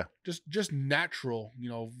now. Yeah. Just natural,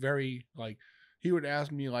 very like he would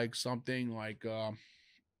ask me like something like,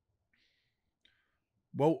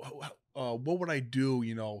 what would I do,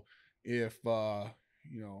 if,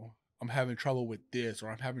 I'm having trouble with this or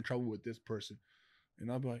I'm having trouble with this person.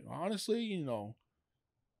 And I'll be like, honestly,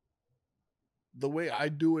 the way I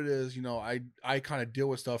do it is, I kind of deal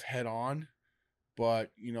with stuff head on,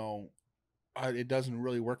 but, it doesn't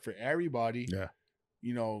really work for everybody. Yeah.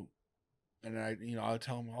 And I'll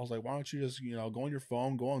tell him, I was like, why don't you just, go on your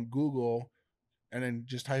phone, go on Google, and then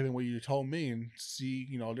just type in what you told me and see,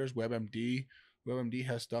 there's WebMD. WebMD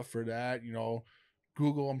has stuff for that.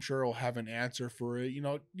 Google, I'm sure, will have an answer for it.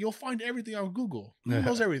 You'll find everything on Google. Google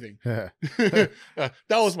knows everything. That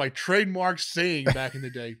was my trademark saying back in the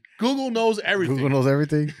day. Google knows everything. Google knows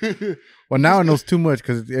everything. Well, now it knows too much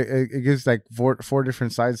because it gives like four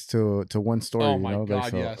different sides to one story. Oh my God,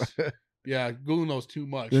 so. yes. Yeah, Google knows too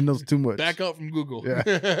much. It knows too much. Back up from Google. Yeah.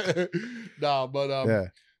 Yeah.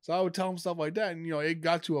 So I would tell him stuff like that, and it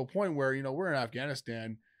got to a point where we're in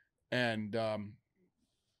Afghanistan, and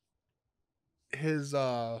his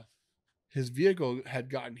vehicle had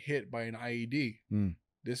gotten hit by an IED.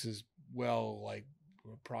 This is probably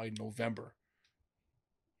November,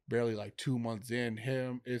 barely like 2 months in.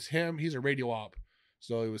 He's a radio op,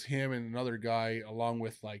 so it was him and another guy along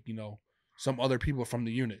with some other people from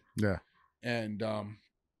the unit. Yeah. And I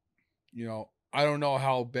don't know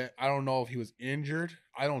how bad. I don't know if he was injured.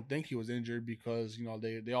 I don't think he was injured because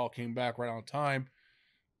they all came back right on time,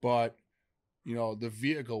 but the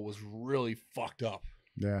vehicle was really fucked up.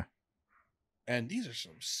 Yeah. And these are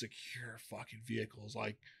some secure fucking vehicles.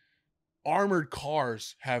 Like armored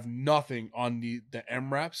cars have nothing on the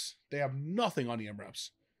MRAPs. They have nothing on the MRAPs.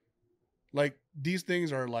 Like these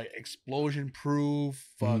things are like explosion proof,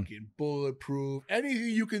 fucking bulletproof.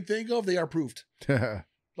 Anything you can think of, they are proofed.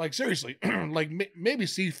 Like seriously, like maybe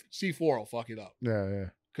C4 will fuck it up. Yeah.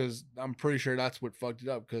 Because I'm pretty sure that's what fucked it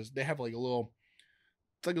up. Because they have like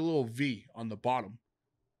it's like a little V on the bottom,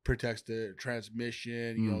 protects the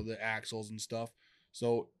transmission, the axles and stuff.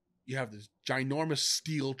 So you have this ginormous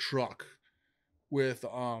steel truck with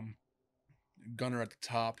gunner at the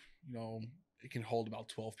top. It can hold about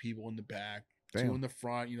 12 people in the back. Damn. 2 in the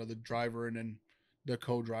front. The driver and then the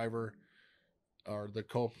co-driver. Or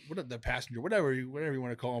the passenger, whatever you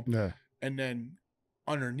want to call them. Yeah. And then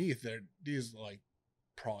underneath there, these like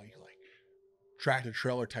probably like tractor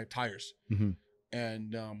trailer type tires. Mm-hmm.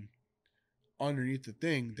 And underneath the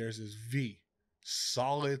thing, there's this V,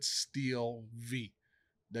 solid steel V,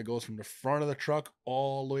 that goes from the front of the truck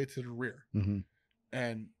all the way to the rear. Mm-hmm.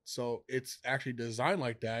 And so it's actually designed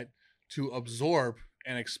like that to absorb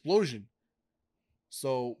an explosion.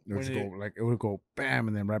 So it would go bam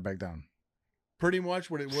and then right back down. Pretty much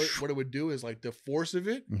what it would do is like the force of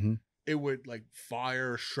it, Mm-hmm. it would like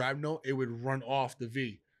fire shrapnel. It would run off the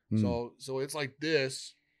V. Mm. So it's like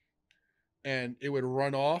this, and it would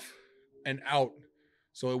run off and out.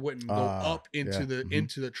 So it wouldn't go up into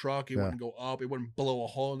the truck. It wouldn't go up. It wouldn't blow a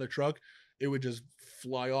hole in the truck. It would just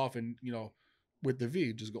fly off and, with the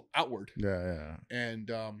V, just go outward. Yeah.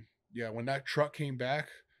 And when that truck came back,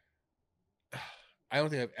 I don't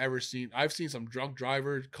think I've seen some drunk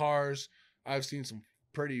driver cars. I've seen some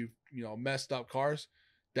pretty, messed up cars.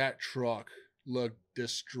 That truck looked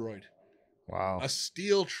destroyed. Wow. A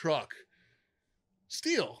steel truck.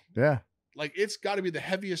 Steel. Yeah. Like, it's got to be the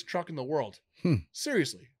heaviest truck in the world.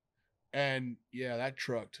 Seriously. And yeah, that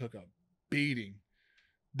truck took a beating.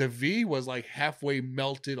 The V was like halfway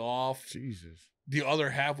melted off. Jesus. The other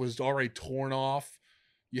half was already torn off.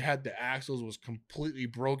 You had the axles was completely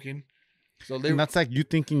broken. So and that's like you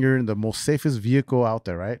thinking you're in the most safest vehicle out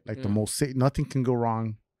there, right? Like Yeah. the most safe, nothing can go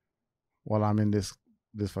wrong while I'm in this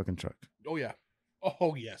fucking truck. Oh yeah.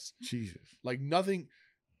 Oh yes. Jesus. Like nothing.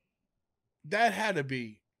 That had to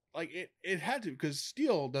be like it had to, because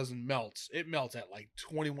steel doesn't melt. It melts at like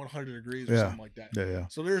 2100 degrees or something like that. Yeah.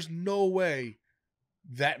 So there's no way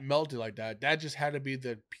that melted like that. That just had to be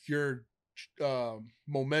the pure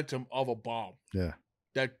momentum of a bomb. Yeah.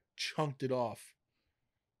 That chunked it off.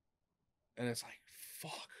 And it's like,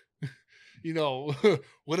 fuck.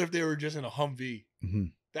 What if they were just in a Humvee? Mm-hmm.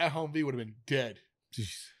 That Humvee would have been dead.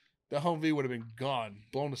 Jeez. That Humvee would have been gone,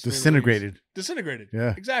 blown to Disintegrated. Disintegrated.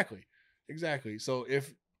 Yeah. Exactly. So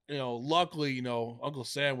if, luckily, Uncle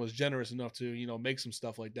Sam was generous enough to, make some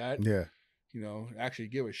stuff like that. Yeah. Actually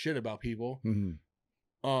give a shit about people.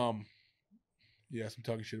 Mm-hmm. Yes, I'm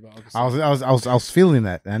talking shit about Uncle Sam. I was feeling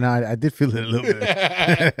that, and I did feel it a little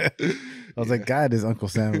bit. I was like, God, is Uncle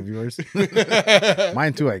Sam of yours?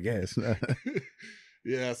 Mine too, I guess.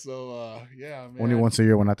 Yeah. So yeah, man. Only once a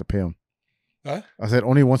year when I have to pay him. Huh? I said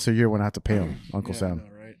only once a year when I have to pay him, Uncle Sam. I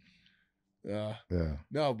know, right? Yeah.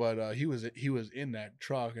 No, but he was in that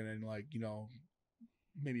truck, and then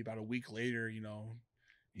maybe about a week later,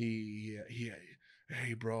 he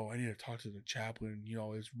hey bro, I need to talk to the chaplain.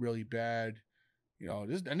 It's really bad.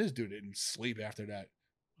 This dude didn't sleep after that.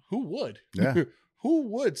 Who would? Yeah. Who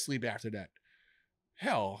would sleep after that?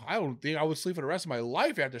 Hell, I don't think I would sleep for the rest of my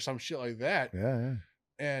life after some shit like that. Yeah.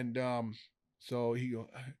 And so he go,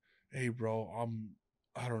 hey bro,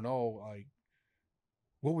 I don't know, like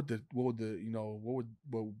what would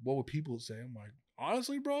people say? I'm like,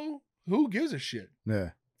 honestly, bro, who gives a shit?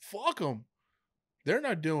 Yeah. Fuck them. They're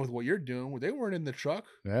not dealing with what you're doing. They weren't in the truck.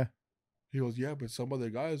 Yeah. He goes, yeah, but some other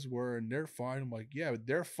guys were, and they're fine. I'm like, yeah,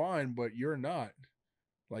 they're fine, but you're not.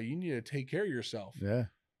 Like, you need to take care of yourself. Yeah.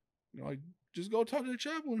 Like, just go talk to the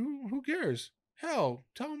chaplain. Who cares? Hell,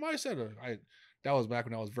 tell him I said it. That was back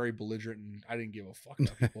when I was very belligerent and I didn't give a fuck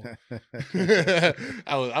about people.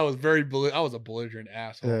 I was a belligerent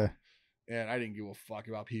asshole. Yeah. And I didn't give a fuck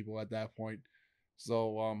about people at that point.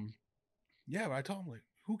 So yeah, but I told him, like,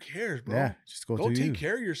 who cares, bro? Yeah. Just go take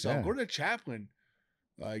care of yourself. Yeah. Go to the chaplain.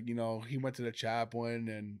 Like, he went to the chaplain,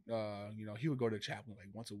 and he would go to the chaplain like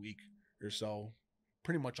once a week or so,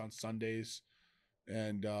 pretty much on Sundays.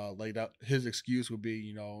 And like that, his excuse would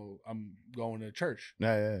be, I'm going to church.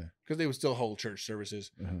 Yeah. Because they would still hold church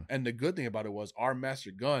services. Uh-huh. And the good thing about it was our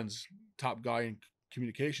Master Guns, top guy in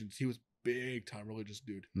communications, he was big time religious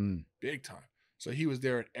dude. Big time. So he was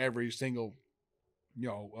there at every single,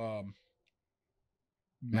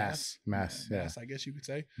 mass, yeah. I guess you could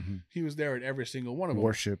say. Mm-hmm. He was there at every single one of them.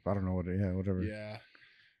 Worship, I don't know what. Yeah, whatever. Yeah,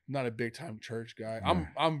 not a big time church guy. Yeah.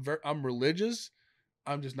 I'm religious.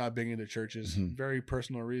 I'm just not big into churches. Mm-hmm. Very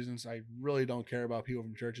personal reasons. I really don't care about people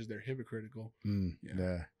from churches. They're hypocritical.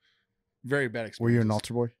 Yeah. Very bad experience. Were you an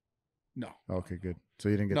altar boy? No. Okay, good. So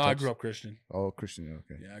you didn't get. No, touched? I grew up Christian. Oh, Christian.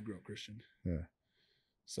 Okay. Yeah, I grew up Christian. Yeah.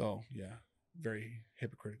 So yeah, very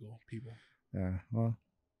hypocritical people. Yeah. Well.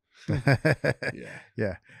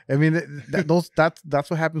 Yeah. I mean, that's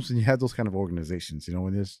what happens when you have those kind of organizations.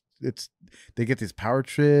 When they get these power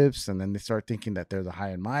trips, and then they start thinking that they're the high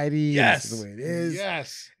and mighty. Yes, and that's the way it is.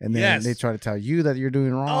 Yes, and then they try to tell you that you're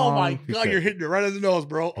doing wrong. Oh my god, you're hitting it right in the nose,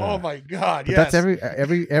 bro. Yeah. Oh my god, but yes. That's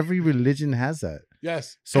every religion has that.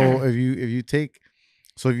 Yes. So if you take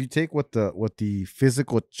what the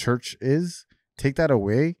physical church is, take that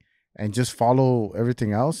away, and just follow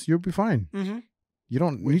everything else, you'll be fine. Mm-hmm. You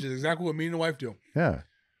don't which need, is exactly what me and the wife do. yeah.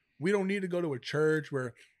 We don't need to go to a church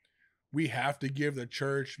where we have to give the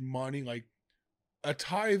church money. Like a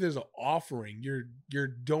tithe is an offering. You're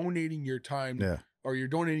donating your time, Yeah. or you're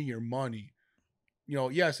donating your money. You know,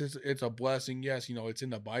 yes, it's a blessing. Yes, you know, it's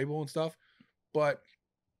in the Bible and stuff, but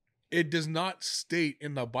it does not state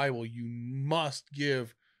in the Bible you must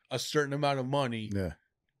give a certain amount of money Yeah.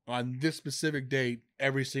 on this specific date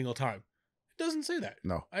every single time. It doesn't say that.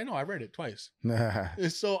 No. I know. I read it twice. right,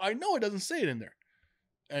 So I know it doesn't say it in there.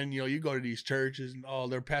 And, you know, you go to these churches and,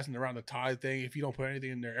 they're passing around the tithe thing. If you don't put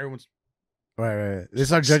anything in there, everyone's right. They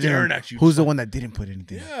start judging staring them. at you. Who's Just the like, one that didn't put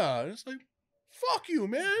anything? yeah. It's like, fuck you,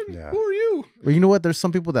 man. Yeah. Who are you? But you know what? There's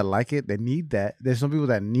some people that like it. They need that. There's some people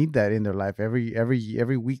that need that in their life. Every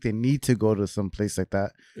week they need to go to some place like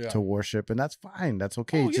that Yeah. to worship, and that's fine. That's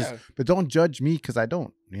okay. Oh, Just yeah. but don't judge me because I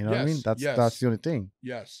don't. You know what I mean? Yes, yes. That's the only thing.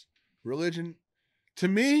 Yes. Religion, to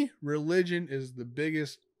me, religion is the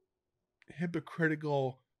biggest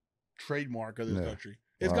hypocritical trademark of this Yeah. country.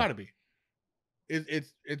 It's Wow. got to be.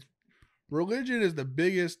 It's religion is the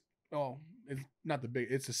biggest. Oh, it's not the big.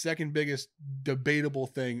 It's the second biggest debatable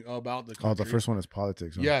thing about the country. Oh, the first one is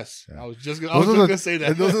politics. Huh? Yes, Yeah. I was just Those are gonna say that.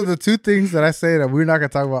 And those are the two things that I say that we're not gonna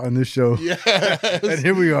talk about on this show. Yes. And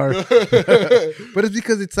here we are. But it's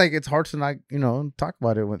because it's hard to not talk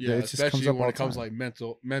about it when Yeah, it just especially comes up when all it comes the like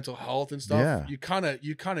mental health and stuff. Yeah. You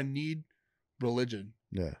kind of need religion.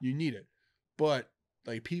 Yeah. You need it, but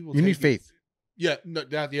like people, You need take it- faith. Yeah, no,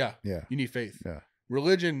 that yeah, Yeah. you need faith. Yeah.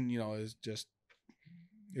 Religion,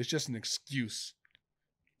 is just an excuse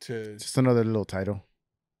to. Just another little title.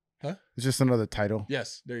 Huh? It's just another title.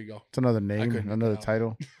 Yes, there you go. It's another name, couldn't make another that out.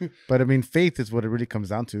 title. But I mean, faith is what it really comes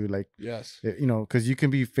down to. Like, Yes. because you can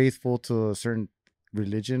be faithful to a certain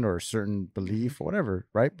religion or a certain belief or whatever,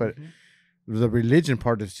 right? But Mhm. the religion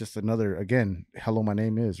part is just another, again, hello, my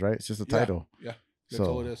name is, right? It's just a Yeah. title. Yeah, that's So,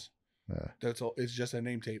 all it is. Yeah. That's all. It's just a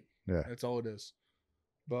name tape. Yeah. That's all it is.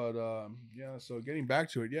 But yeah. So getting back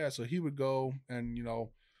to it, yeah. So he would go, and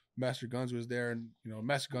Master Guns was there, and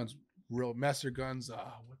Master Guns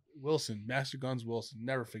Wilson.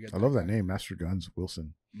 Never forget. I love that name, Master Guns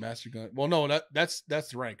Wilson. Master Gun. Well, no, that's the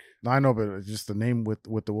rank. No, I know, but it's just the name with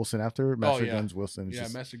the Wilson after Master yeah. Guns Wilson. It's Yeah,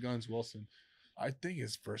 just, Master Guns Wilson. I think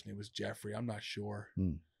his first name was Jeffrey. I'm not sure.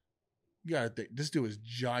 Hmm. You gotta think. This dude is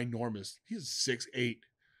ginormous. He's 6'8",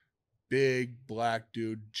 big black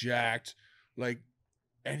dude, jacked,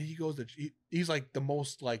 and he goes to he's like the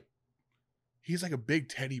most he's like a big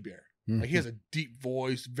teddy bear. Like he has a deep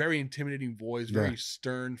voice, very intimidating voice, very Yeah.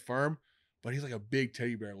 stern, firm, but he's like a big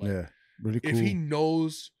teddy bear. Like yeah, really cool. if he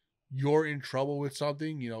knows you're in trouble with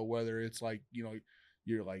something, whether it's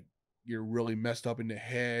you're really messed up in the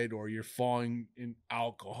head or you're falling in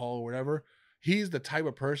alcohol or whatever, he's the type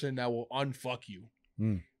of person that will unfuck you.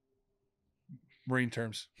 Mm. Marine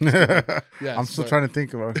terms. I'm Yes, still but- trying to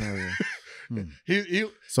think about it.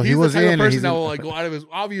 So he's he was the type in, of and person he's that in- will go out of his.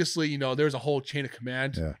 Obviously, there's a whole chain of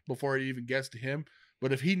command Yeah. before it even gets to him.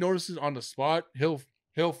 But if he notices on the spot,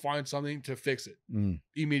 he'll find something to fix it Mm.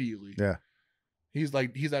 immediately. Yeah. He's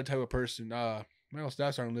that type of person. My old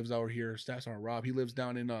staff sergeant lives out here. Staff sergeant Rob. He lives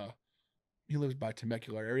down in he lives by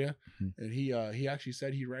Temecula area, Mhm. and he actually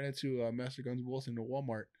said he ran into Master Guns Wilson in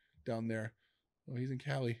Walmart down there. Well, he's in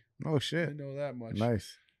Cali. Oh I shit! didn't know that much.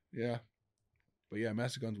 Nice. Yeah. But yeah,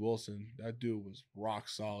 Master Guns Wilson, that dude was rock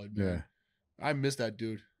solid, man. Yeah. I miss that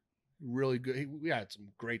dude. Really good. We had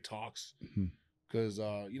some great talks Mhm. because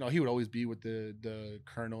he would always be with the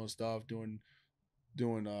colonel and stuff, doing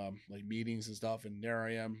like meetings and stuff. And there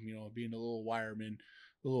I am, being a little wireman,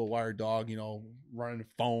 the little wire dog, running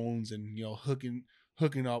phones and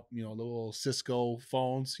hooking up, the little Cisco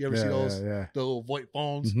phones. You ever see those? Yeah. The little VoIP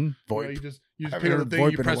phones. Mm-hmm. You just I haven't pick up heard the thing,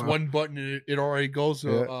 VoIP you in a press while. one button, and it already goes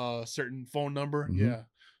to Yeah. a certain phone number. Mhm. Yeah,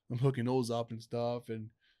 I'm hooking those up and stuff,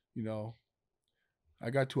 and I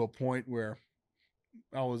got to a point where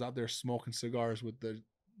I was out there smoking cigars with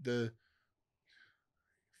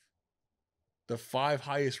the 5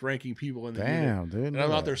 highest ranking people in the unit, Damn, dude. and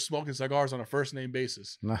I'm out there smoking cigars on a first name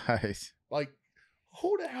basis. Nice. Like,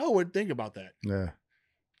 who the hell would think about that? Yeah,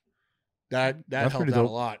 That That's helped pretty out a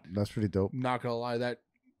dope. lot. that's pretty dope. I'm not gonna lie, that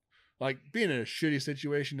like being in a shitty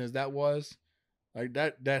situation as that was, like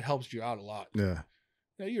that helps you out a lot. Yeah.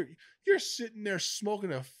 Now you're sitting there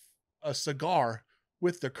smoking a cigar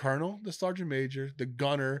with the colonel, the sergeant major, the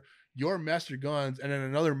gunner, your master guns, and then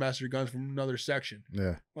another master guns from another section.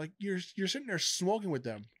 Yeah. Like you're sitting there smoking with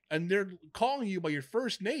them, and they're calling you by your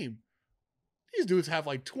first name. These dudes have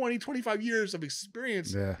like 20, 25 years of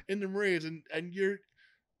experience Yeah. in the Marines, and I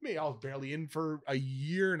was barely in for a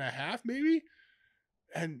year and a half, maybe.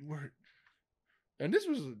 And And this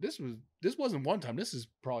wasn't one time. This is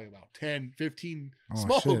probably about 10, 15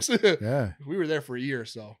 Oh, smokes. Yeah. We were there for a year,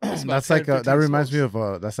 so That's like that reminds me of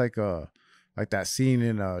that's like that scene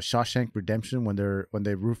in Shawshank Redemption when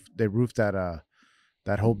they roofed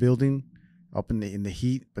that whole building up in the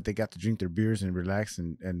heat, but they got to drink their beers and relax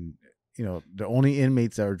and you know, the only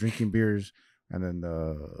inmates that are drinking beers, and then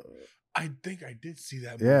I think I did see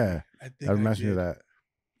that movie. Yeah, I think that reminds me of that.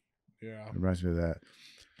 Yeah, it reminds me of that.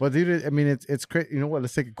 But dude, I mean, it's great. You know what?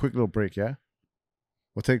 Let's take a quick little break. Yeah,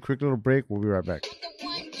 we'll take a quick little break. We'll be right back.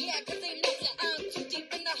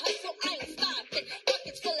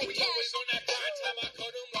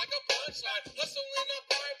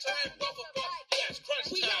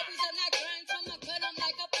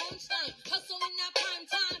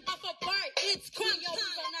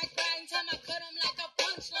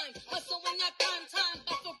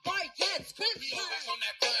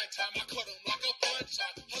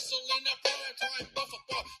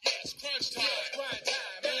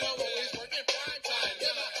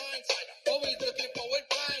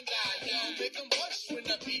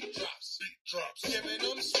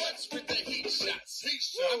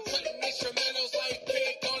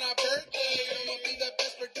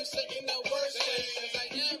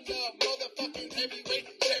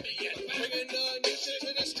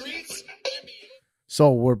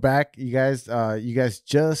 So we're back, you guys. You guys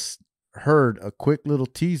just heard a quick little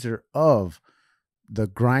teaser of the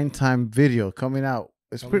Grind Time video coming out.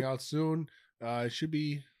 It's coming out soon. It should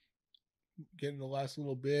be getting the last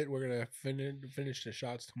little bit. We're gonna finish the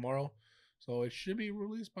shots tomorrow, so it should be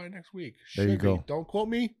released by next week. There you go. Don't quote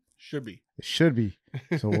me. Should be. It should be.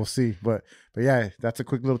 So we'll see. But yeah, that's a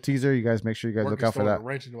quick little teaser. You guys make sure you guys look out for that. A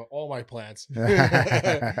wrench into all my plans.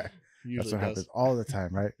 That's what happens all the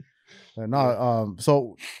time, right? No,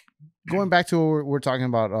 so going back to what we're talking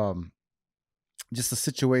about, just the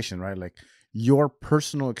situation, right? Like your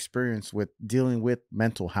personal experience with dealing with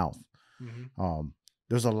mental health. Mm-hmm.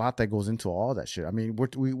 There's a lot that goes into all that shit. I mean,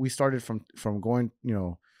 we started from going, you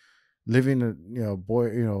know, living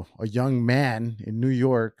a young man in New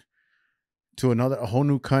York to a whole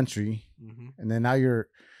new country, mm-hmm. and then now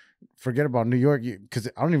forget about New York, because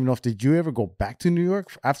I don't even know did you ever go back to New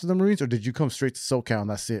York after the Marines, or did you come straight to SoCal and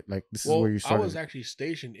that's it? Like this is where you started. I was actually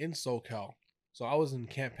stationed in SoCal, so I was in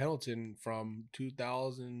Camp Pendleton from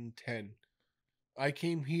 2010. I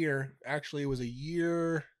came here. Actually, it was a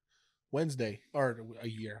year Wednesday, or a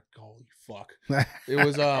year. Holy fuck! It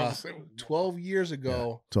was 12 years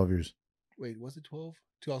ago. Yeah, 12 years. Wait, was it 12?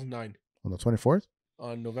 2009. On the 24th.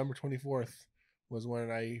 On November 24th was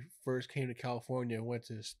when I first came to California and went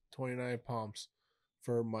to 29 Palms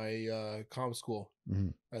for my comm school. Mm-hmm.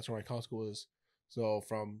 That's where my comm school is. So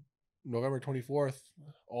from November 24th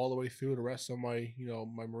all the way through the rest of my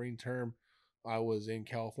Marine term, I was in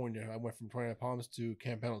California. I went from 29 Palms to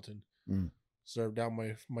Camp Pendleton. Served out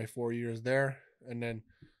my 4 years there, and then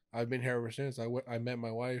I've been here ever since. I met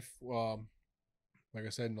my wife. Like I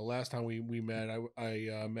said, the last time we met,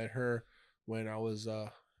 I met her when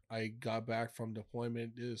I got back from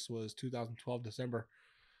deployment. This was 2012 December.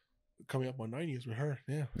 Coming up on 9 years with her.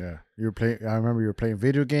 Yeah. You were playing. I remember you were playing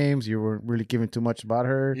video games. You weren't really giving too much about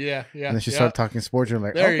her. Yeah. And then she started talking sports. You're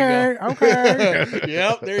like, there okay.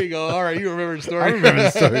 Yep. There you go. All right, you remember the story. I remember the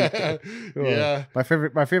story. Yeah. My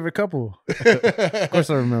favorite couple. Of course,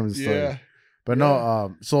 I remember the story. Yeah. But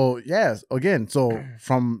no. So yes, again. So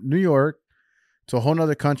from New York to a whole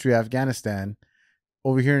nother country, Afghanistan.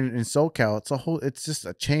 Over here in SoCal, it's just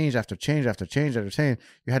a change after change after change after change.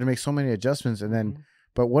 You had to make so many adjustments, and then,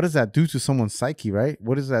 but what does that do to someone's psyche, right?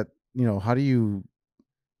 What is that? How do you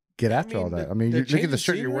get after all that? I mean, you look at the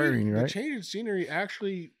shirt you're wearing, right? The change in scenery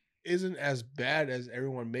actually isn't as bad as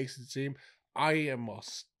everyone makes it seem. I am a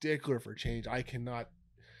stickler for change. I cannot.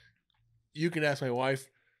 You can ask my wife.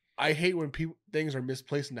 I hate when things are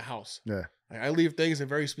misplaced in the house. Yeah, I leave things in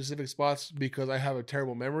very specific spots because I have a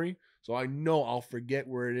terrible memory. So I know I'll forget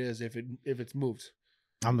where it is if it's moved.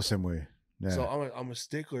 I'm the same way. Yeah. So I'm a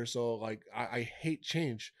stickler. So like I hate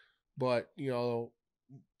change, but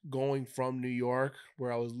going from New York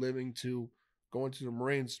where I was living to going to the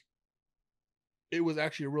Marines, it was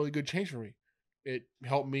actually a really good change for me. It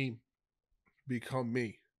helped me become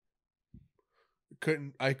me.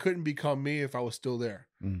 I couldn't become me if I was still there.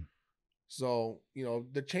 So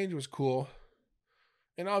the change was cool.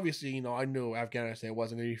 And obviously, I knew Afghanistan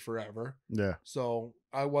wasn't going to be forever. Yeah. So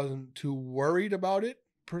I wasn't too worried about it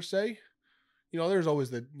per se. There's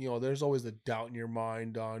always the doubt in your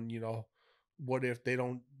mind on, what if they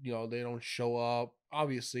don't show up.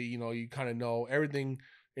 Obviously, you kind of know everything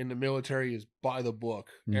in the military is by the book.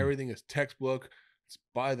 Everything is textbook. It's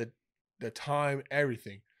by the time,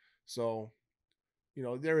 everything. So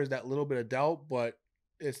there is that little bit of doubt, but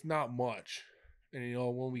it's not much. And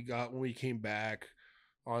when we came back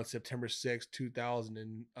on September 6th,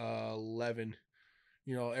 2011,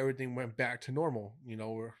 everything went back to normal.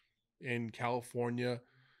 We're in California.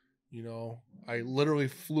 I literally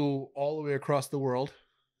flew all the way across the world.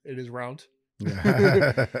 It is round.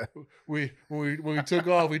 Yeah. when we took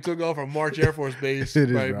off from March Air Force Base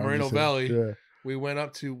It is by round, Moreno you said. Valley. Yeah. We went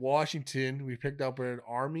up to Washington. We picked up an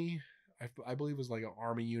Army. I believe it was like an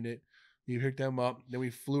Army unit. We picked them up. Then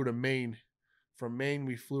we flew to Maine. From Maine,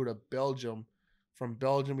 we flew to Belgium. From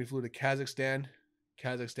Belgium, we flew to Kazakhstan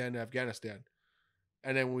to Afghanistan.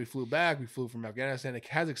 And then when we flew back, we flew from Afghanistan to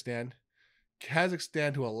Kazakhstan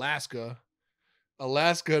to Alaska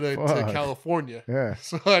to Fuck. California. Yeah.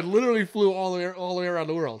 So I literally flew all the way around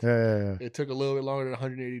the world. Yeah. It took a little bit longer than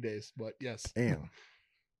 180 days, but yes. Damn.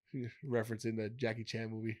 Referencing the Jackie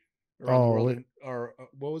Chan movie. What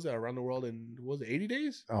was that? Around the World in, what was it, 80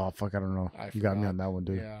 days? Oh, fuck, I don't know. I You got me forgot. on that one,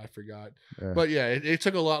 dude. Yeah, I forgot. Yeah. But yeah, it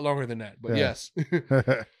took a lot longer than that. But Yeah. yes.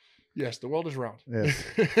 Yes, the world is round. Yes.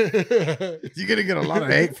 You're gonna get a lot of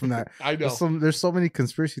hate from that. I know. There's so many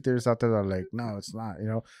conspiracy theories out there that are like, no, it's not,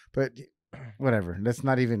 But whatever. Let's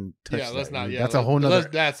not even touch Yeah, let's that. not. Yeah, That's a whole nother.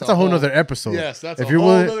 That's a whole nother episode. Yes, that's If a you're whole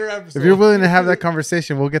willing- nother episode. If you're willing to have that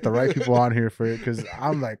conversation, we'll get the right people on here for it. Because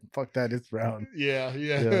I'm like, fuck that, it's round. Yeah.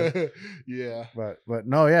 Yeah. But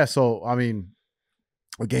no, yeah. So I mean,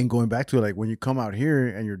 again, going back to it, like when you come out here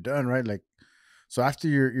and you're done, right? Like, so after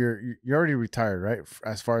you're already retired, right?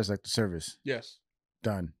 As far as like the service, Yes.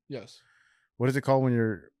 done. Yes. What is it called when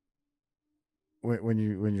you're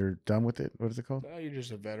done with it? What is it called? You're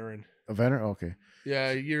just a veteran. A veteran? Okay.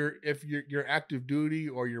 Yeah, if you're active duty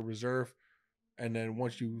or you're reserve, and then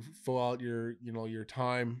once you fill out your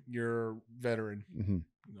time, you're veteran. Mm-hmm.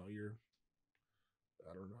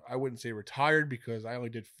 I don't know. I wouldn't say retired because I only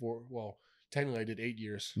did 4. Well, technically I did 8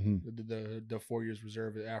 years. Mm-hmm. The 4 years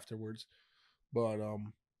reserve afterwards, but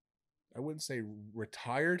I wouldn't say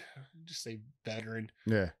retired. I'd just say veteran.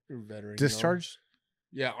 Yeah. You're a veteran. Discharge?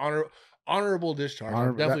 Yeah, honorable discharge.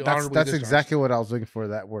 Definitely honorable that's discharge. exactly what I was looking for.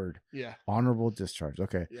 That word. Yeah. Honorable discharge.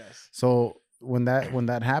 Okay. Yes. So when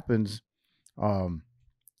that happens, now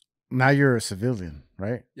you're a civilian,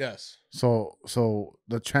 right? Yes. So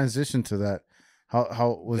the transition to that,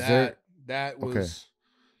 how was that? there? That was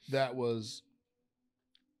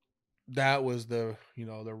the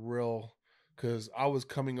the real, because I was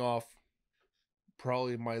coming off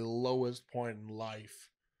probably my lowest point in life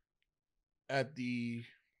at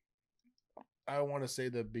I want to say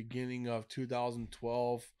the beginning of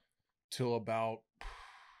 2012 till about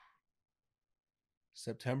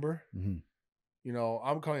September. Mm-hmm.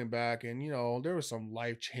 I'm coming back, and there were some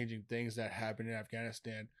life-changing things that happened in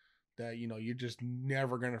Afghanistan that you're just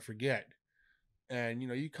never gonna forget. And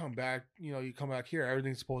you come back here,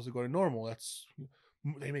 everything's supposed to go to normal.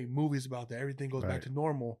 They make movies about that. Everything goes back to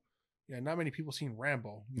normal. Yeah, not many people seen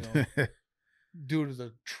Rambo. Dude is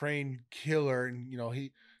a trained killer, and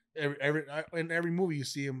he in every movie you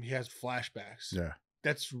see him, he has flashbacks. Yeah,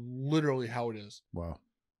 that's literally how it is. Wow.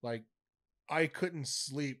 Like, I couldn't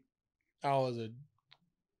sleep. I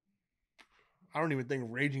don't even think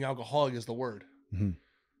raging alcoholic is the word. Mm-hmm.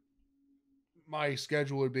 My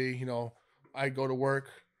schedule would be, I'd go to work.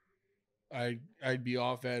 I'd be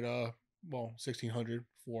off at 1600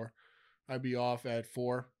 4. I'd be off at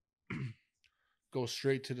 4. Go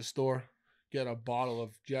straight to the store, get a bottle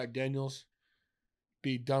of Jack Daniels,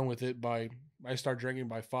 be done with it I start drinking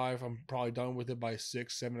by 5. I'm probably done with it by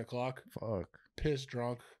 6, 7 o'clock. Fuck. Piss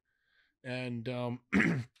drunk. And,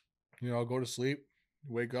 I'll go to sleep,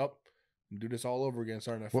 wake up, and do this all over again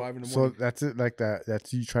starting at 5 in the morning. So that's it, like that.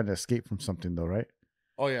 That's you trying to escape from something, though, right?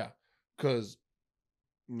 Oh, yeah. Because,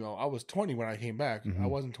 I was 20 when I came back. Mm-hmm. I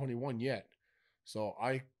wasn't 21 yet. So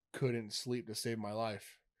I couldn't sleep to save my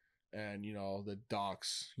life. And, the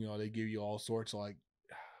docs, they give you all sorts of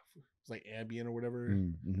it's like Ambien or whatever,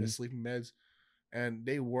 mm-hmm. the sleeping meds. And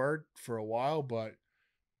they worked for a while, but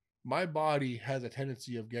my body has a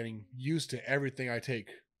tendency of getting used to everything I take.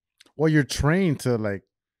 Well, you're trained to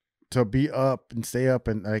be up and stay up,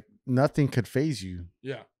 and nothing could phase you.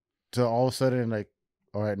 Yeah. To all of a sudden,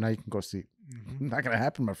 all right, now you can go sleep. Mm-hmm. Not gonna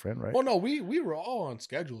happen, my friend, right? Well, no, we were all on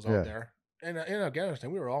schedules out there. And in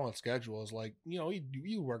Afghanistan, we were all on schedules. Like,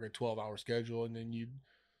 you work a 12-hour schedule, and then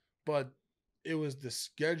but it was the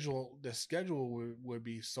schedule. The schedule would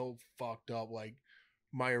be so fucked up. Like,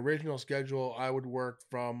 my original schedule, I would work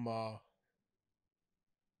from, I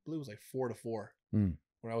believe it was 4 to 4 when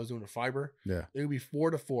I was doing the fiber. Yeah. It would be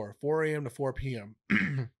 4 to 4, 4 a.m. to 4 p.m.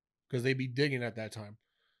 because they'd be digging at that time.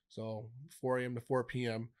 So 4 a.m. to 4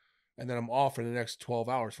 p.m. and then I'm off for the next 12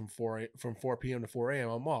 hours from 4 p.m. to 4 a.m.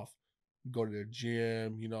 I'm off. Go to the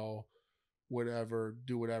gym, whatever,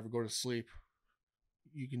 do whatever, go to sleep.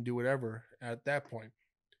 You can do whatever at that point.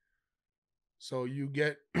 So you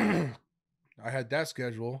get, I had that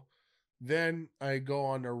schedule. Then I go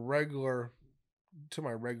on to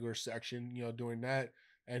my regular section, doing that.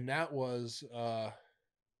 And that was, I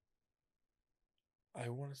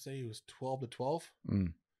want to say it was 12 to 12.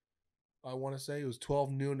 I want to say it was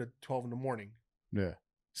 12 noon to 12 in the morning. Yeah.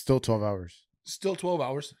 Still 12 hours. Still 12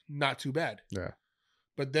 hours. Not too bad. Yeah.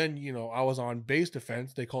 But then, I was on base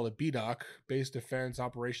defense. They call it BDOC, Base Defense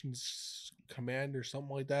Operations Command or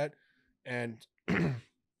something like that. And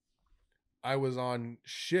I was on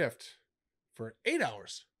shift for 8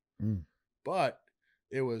 hours. But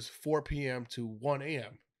it was 4 p.m. to 1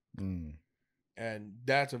 a.m. And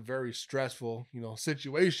that's a very stressful,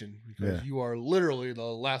 situation because you are literally the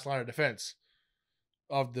last line of defense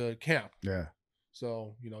of the camp. Yeah.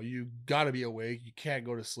 So, you got to be awake. You can't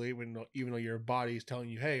go to sleep, even though your body is telling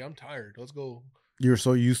you, hey, I'm tired. Let's go. You were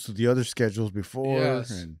so used to the other schedules before.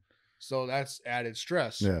 Yes. And... So that's added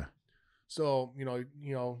stress. Yeah. So,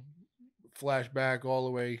 flashback all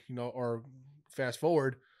the way, or fast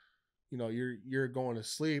forward, you're going to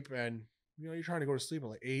sleep and, you're trying to go to sleep at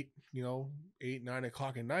like 8, 9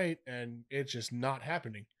 o'clock at night, and it's just not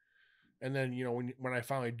happening. And then, when I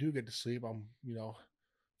finally do get to sleep, I'm,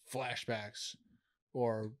 flashbacks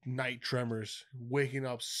or night tremors, waking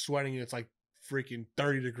up, sweating. It's like freaking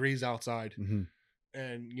 30 degrees outside.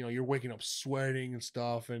 And, you're waking up sweating and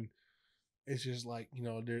stuff. And it's just like,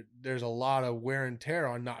 there's a lot of wear and tear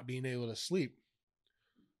on not being able to sleep.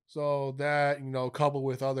 So that, coupled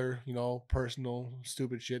with other, personal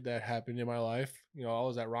stupid shit that happened in my life, I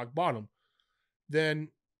was at rock bottom. Then,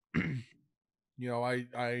 I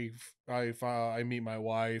meet my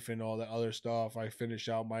wife and all that other stuff. I finish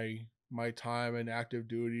out my time in active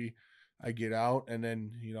duty. I get out, and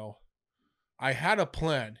then, I had a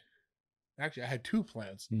plan. Actually, I had two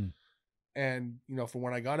plans. And, from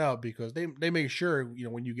when I got out, because they make sure,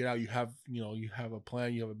 when you get out, you have a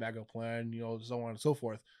plan, you have a backup plan, so on and so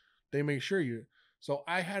forth. They make sure you. So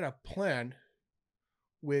I had a plan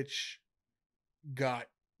which got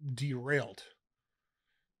derailed.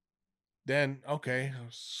 Then, okay,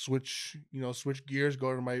 switch gears,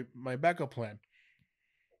 go to my backup plan.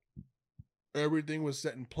 Everything was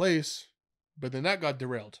set in place, but then that got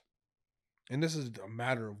derailed. And this is a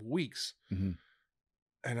matter of weeks. And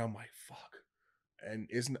I'm like, fuck. And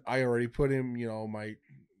I already put in,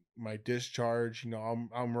 my discharge, I'm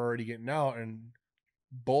already getting out, and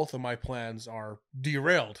both of my plans are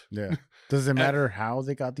derailed. Yeah. Does it matter how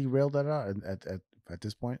they got derailed at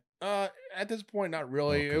this point? At this point, not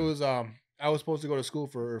really. Okay. It was I was supposed to go to school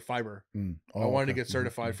for fiber. I wanted to get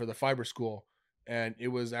certified for the fiber school, and it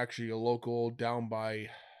was actually a local down by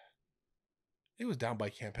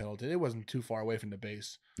Camp Pendleton. It wasn't too far away from the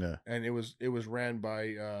base. Yeah. And it was ran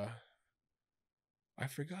by I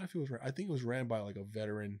forgot if it was. I think it was ran by like a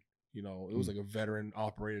veteran. It was like a veteran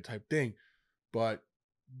operated type thing, but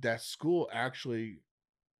that school actually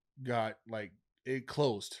got like it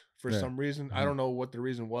closed for some reason. I don't know what the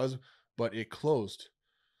reason was, but it closed.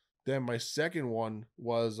 Then my second one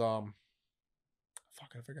was I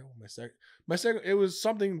forgot what my second it was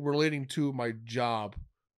something relating to my job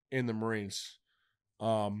in the Marines.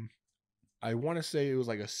 I want to say it was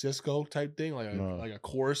like a Cisco type thing, like a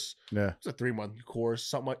course. Yeah. It was a 3-month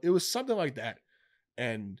course, it was something like that.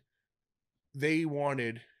 And they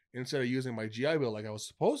wanted, instead of using my GI Bill like I was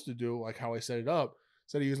supposed to do, like how I set it up,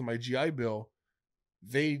 instead of using my GI Bill,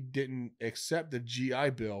 they didn't accept the GI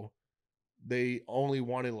Bill. They only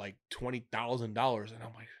wanted like $20,000. And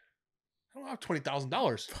I'm like, I don't have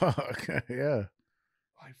 $20,000. Fuck. Yeah.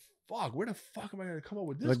 Like, fuck, where the fuck am I going to come up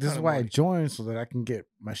with this? Like, this is why I joined, so that I can get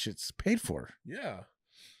my shits paid for. Yeah.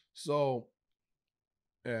 So,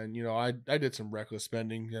 and I did some reckless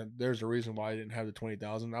spending. Yeah, there's a reason why I didn't have the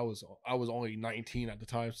 20,000. I was only 19 at the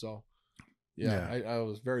time, so yeah. I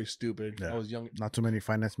was very stupid. Yeah. I was young. Not too many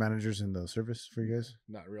finance managers in the service for you guys.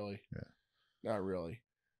 Not really. Yeah. Not really.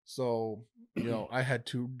 So I had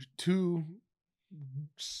two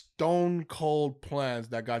stone cold plans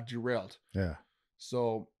that got derailed. Yeah.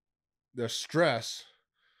 So the stress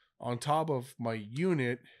on top of my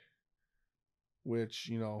unit,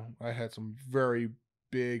 which, I had some very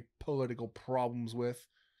big political problems with,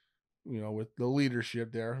 with the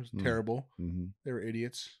leadership there. It was terrible. They were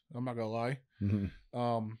idiots. I'm not going to lie.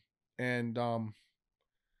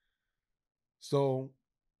 So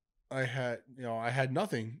I had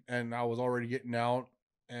nothing, and I was already getting out,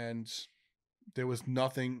 and there was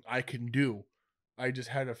nothing I can do. I just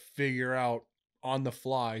had to figure out on the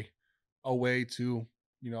fly a way to,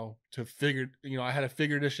 to figure, I had to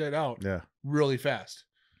figure this shit out Yeah. really fast.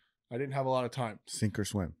 I didn't have a lot of time. Sink or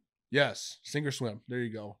swim. Yes. Sink or swim. There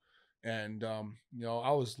you go. And, I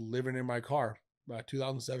was living in my car,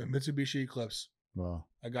 2007 Mitsubishi Eclipse. Wow.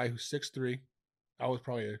 A guy who's 6'3". I was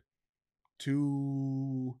probably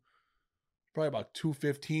about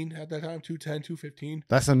 215 at that time, 210, 215.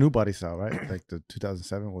 That's a new body style, right? Like the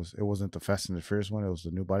 2007 wasn't the Fast and the Furious one. It was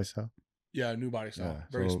the new body style. Yeah, new body style. Yeah,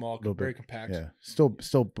 very so small, very compact. Yeah, still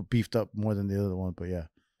beefed up more than the other one, but yeah.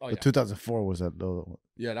 Oh, the yeah. 2004 was that the other one.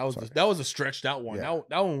 Yeah, that was a stretched out one. Yeah.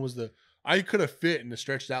 That one was I could have fit in the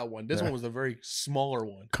stretched out one. This one was a very smaller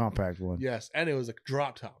one, compact one. Yes, and it was a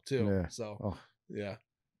drop top too. Yeah. So yeah,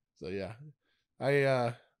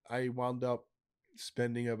 I wound up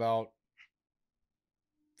spending about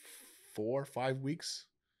 4 or 5 weeks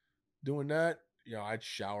doing that. I'd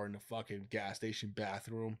shower in the fucking gas station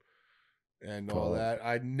bathroom and all that.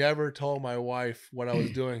 I never told my wife what I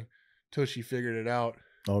was doing till she figured it out.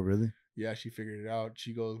 Oh, really? Yeah, she figured it out.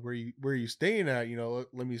 She goes, where are you staying at?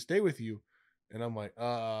 Let me stay with you. And I'm like,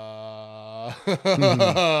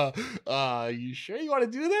 you sure you want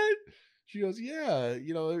to do that? She goes, yeah,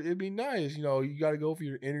 it'd be nice. You got to go for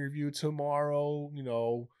your interview tomorrow.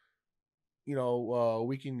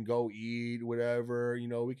 We can go eat, whatever.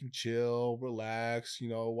 We can chill, relax,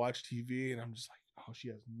 watch TV. And I'm just like, oh, she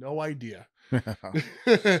has no idea.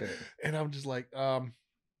 And I'm just like,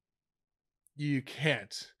 you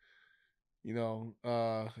can't.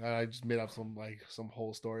 I just made up some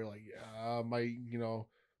whole story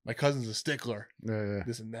my cousin's a stickler,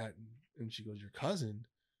 this and that, and she goes, your cousin?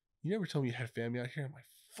 You never told me you had family out here. I'm like,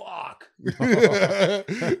 fuck.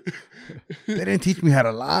 They didn't teach me how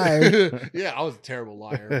to lie. Yeah, I was a terrible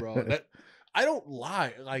liar, bro. I don't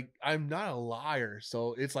lie. Like, I'm not a liar.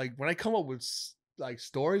 So it's like when I come up with like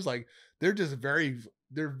stories, like they're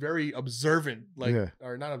very observant,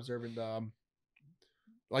 or not observant.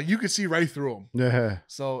 Like you could see right through them. Yeah.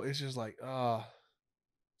 So it's just like, so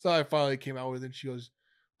I finally came out with it. And she goes,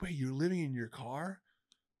 wait, you're living in your car?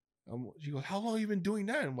 She goes, how long have you been doing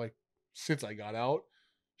that? I'm like, since I got out.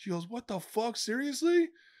 She goes, what the fuck? Seriously?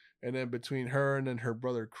 And then between her and then her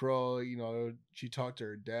brother Crow, she talked to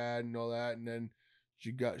her dad and all that. And then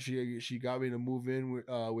she got me to move in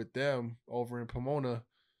with them over in Pomona.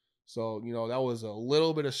 So, that was a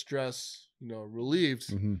little bit of stress, relieved.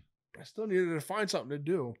 Mm-hmm. I still needed to find something to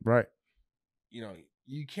do. Right.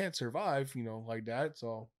 You can't survive, like that.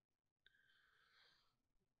 So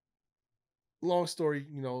long story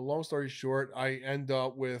short, I end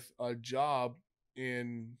up with a job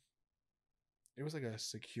it was like a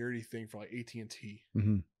security thing for like AT&T.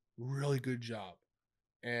 Mm-hmm. Really good job.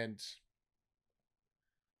 And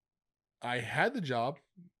I had the job.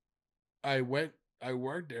 I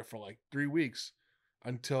worked there for like 3 weeks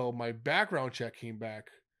until my background check came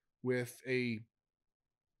back with a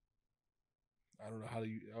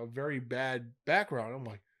very bad background. I'm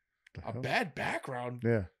like, a bad background?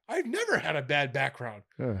 Yeah. I've never had a bad background.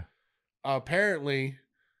 Yeah. Apparently,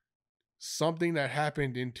 something that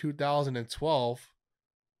happened in 2012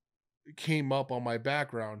 came up on my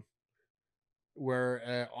background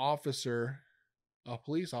where a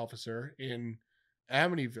police officer in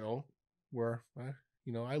Amityville, where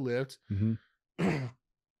I lived, mm-hmm.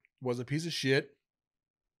 was a piece of shit,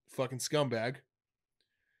 fucking scumbag,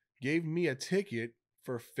 gave me a ticket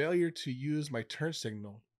for failure to use my turn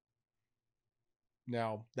signal.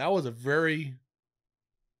 Now, that was a very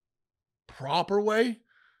proper way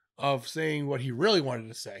of saying what he really wanted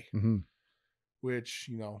to say, mm-hmm. which,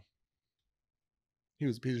 he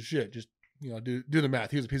was a piece of shit. Just, do the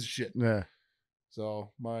math. He was a piece of shit. Yeah.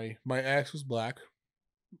 So my ex was black.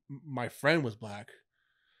 My friend was black.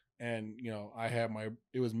 And,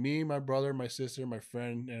 it was me, my brother, my sister, my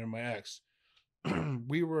friend, and my ex.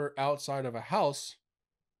 We were outside of a house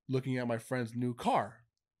looking at my friend's new car.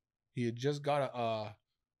 He had just got an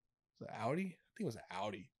Audi? I think it was an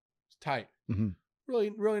Audi. It's tight. Mm-hmm.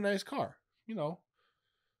 Really, really nice car,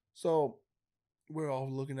 So we're all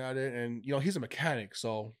looking at it, and, he's a mechanic,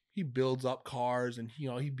 so he builds up cars and,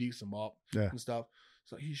 he beats them up and stuff.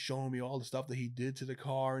 So he's showing me all the stuff that he did to the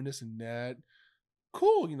car and this and that.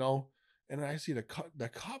 Cool, And then I see the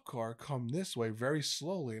cop car come this way very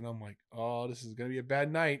slowly, and I'm like, oh, this is going to be a bad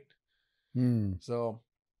night. So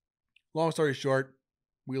long story short,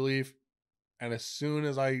 we leave. And as soon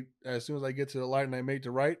as I get to the light and I make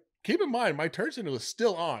the right, keep in mind, my turn signal is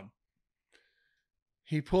still on.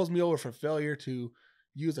 He pulls me over for failure to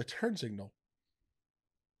use a turn signal.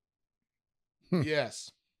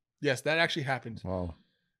 Yes, that actually happened. Wow.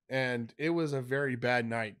 And it was a very bad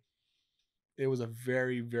night. It was a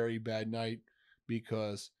very, very bad night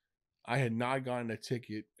because I had not gotten a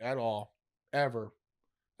ticket at all, ever.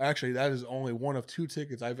 Actually, that is only one of 2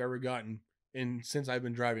 tickets I've ever gotten since I've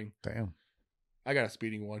been driving. Damn. I got a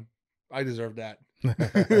speeding one. I deserve that.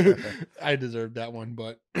 I deserved that one,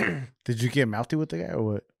 but Did you get mouthy with the guy or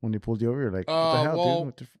what? When he pulled you over, you're like, what the hell,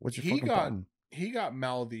 well, dude? What's your fucking problem? he got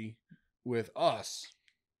mouthy with us.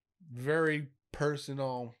 Very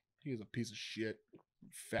personal. He was a piece of shit,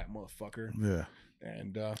 fat motherfucker. Yeah.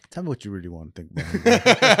 And tell me what you really want to think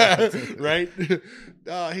about. Right?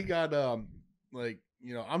 He got like,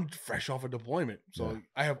 you know, I'm fresh off a deployment, so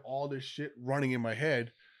I have all this shit running in my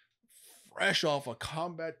head, fresh off a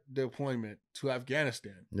combat deployment to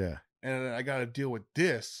Afghanistan. Yeah. And I got to deal with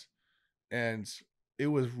this, and it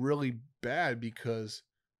was really bad because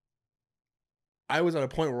I was at a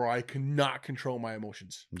point where I could not control my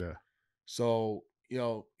emotions. Yeah. So, you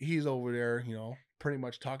know, he's over there, you know, pretty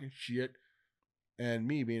much talking shit. And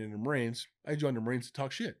me being in the Marines, I joined the Marines to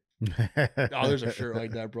talk shit. Oh, there's a shirt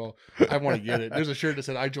like that, bro. I want to get it. There's a shirt that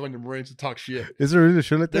said, I joined the Marines to talk shit. Is there really a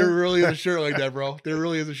shirt like that? There really is a shirt like that, bro. There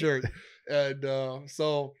really is a shirt. And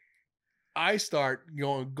so I start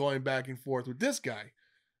going back and forth with this guy.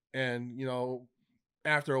 And, you know,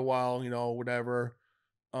 after a while, you know, whatever,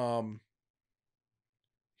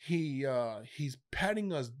 he's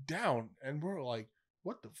patting us down, and we're like,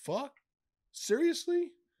 what the fuck?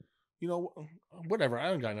 Seriously? You know, whatever. I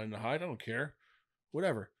don't got nothing to hide. I don't care.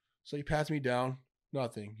 Whatever. So he passed me down.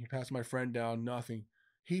 Nothing. He passed my friend down. Nothing.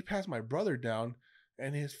 He passed my brother down,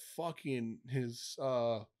 and his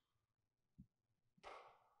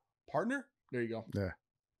partner. There you go. Yeah.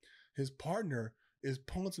 His partner is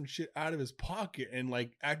pulling some shit out of his pocket and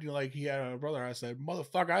like acting like he had a brother. I said,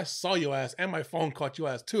 motherfucker, I saw your ass, and my phone caught your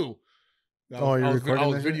ass too. I was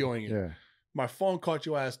videoing it. Yeah. My phone caught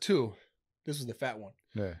your ass too. This was the fat one.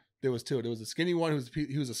 Yeah. There was 2. There was the skinny one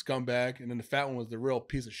he was a scumbag, and then the fat one was the real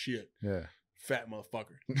piece of shit. Yeah. Fat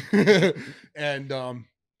motherfucker. And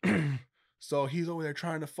so he's over there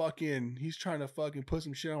trying to fucking put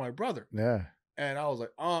some shit on my brother. Yeah. And I was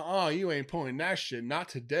like, you ain't pulling that shit. Not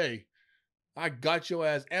today. I got your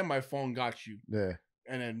ass, and my phone got you. Yeah.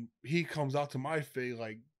 And then he comes out to my face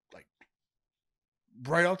like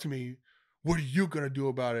right up to me. What are you gonna do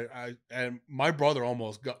about it? And my brother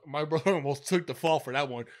almost took the fall for that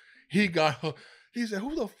one. He said,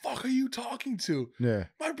 who the fuck are you talking to? Yeah.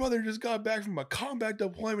 My brother just got back from a combat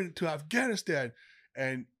deployment to Afghanistan.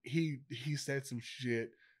 And he said some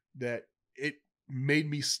shit that it made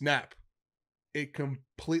me snap. It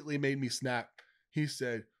completely made me snap. He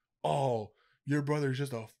said, oh, your brother's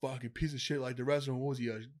just a fucking piece of shit like the rest of them. What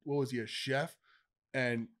was he, a chef?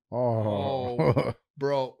 And oh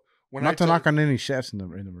bro. Not to knock on any chefs in the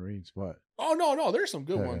Marines, but no, there's some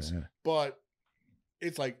good ones. Yeah. But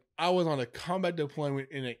it's like I was on a combat deployment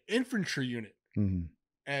in an infantry unit,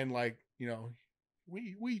 and like, you know,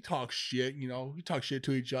 we talk shit. You know, we talk shit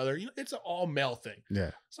to each other. You know, it's an all male thing.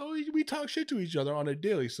 Yeah. So we talk shit to each other on a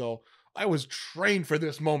daily. So I was trained for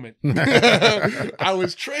this moment. I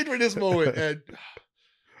was trained for this moment, and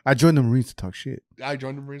I joined the Marines to talk shit.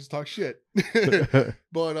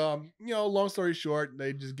 But you know, long story short,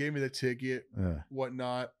 they just gave me the ticket,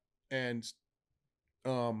 whatnot, and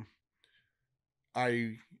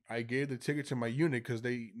I gave the ticket to my unit because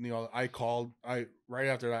they, you know, right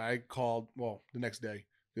after that I called. Well, the next day,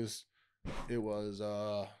 this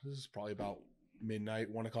is probably about midnight,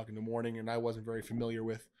 1 o'clock in the morning, and I wasn't very familiar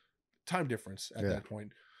with time difference at that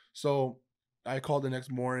point. So I called the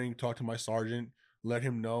next morning, talked to my sergeant, let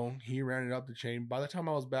him know. He ran it up the chain. By the time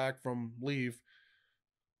I was back from leave,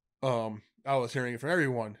 I was hearing it from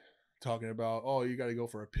everyone talking about, oh, you got to go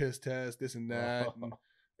for a piss test, this and that,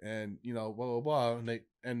 and you know, blah blah blah.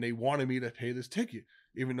 And they wanted me to pay this ticket,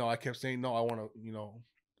 even though I kept saying no. I want to, you know,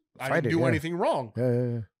 I didn't do anything wrong.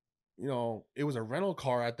 Yeah. You know, it was a rental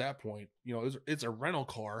car at that point. You know, it's a rental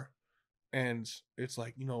car, and it's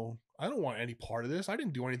like, you know, I don't want any part of this. I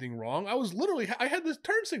didn't do anything wrong. I had this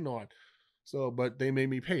turn signal on. So, but they made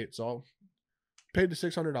me pay it. So, paid the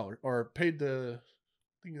 $600, or paid the.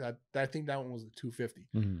 I think that one was the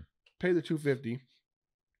 $250. Paid the $250.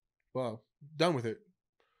 Well, done with it.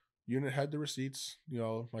 Unit had the receipts. You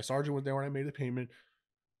know, my sergeant was there when I made the payment.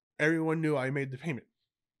 Everyone knew I made the payment.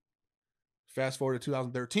 Fast forward to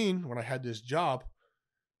 2013, when I had this job,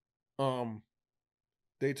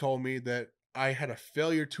 they told me that I had a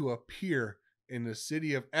failure to appear in the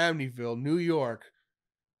city of Amityville, New York,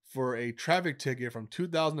 for a traffic ticket from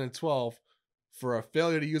 2012 for a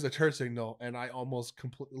failure to use a turn signal, and I almost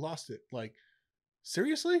completely lost it. Like,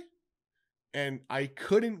 seriously? And I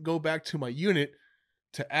couldn't go back to my unit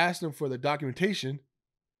to ask them for the documentation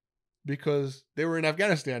because they were in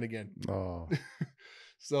Afghanistan again. Oh.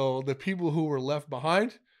 So the people who were left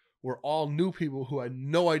behind were all new people who had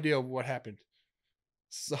no idea what happened.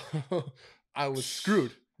 So I was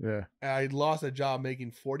screwed. Yeah. And I lost a job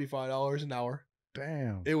making $45 an hour.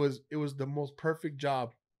 Damn. It was the most perfect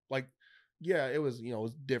job. Like, yeah, it was, it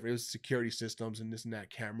was different. It was security systems and this and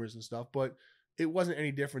that, cameras and stuff, but it wasn't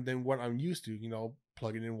any different than what I'm used to,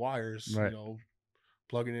 plugging in wires, Right.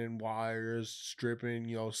 plugging in wires,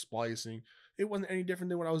 stripping, splicing. It wasn't any different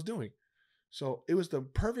than what I was doing. So it was the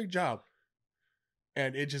perfect job.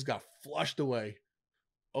 And it just got flushed away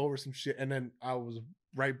over some shit. And then I was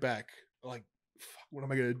right back. Like, fuck, what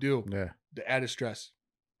am I going to do? Yeah. The added stress.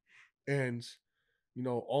 And,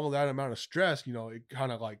 all that amount of stress, it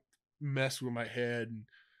kind of like messed with my head. And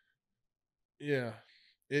yeah,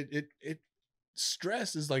 it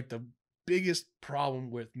stress is like the biggest problem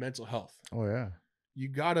with mental health. Oh yeah. You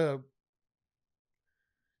gotta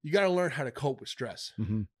learn how to cope with stress.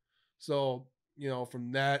 Mm-hmm. So,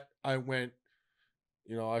 from that I went,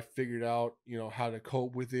 I figured out, how to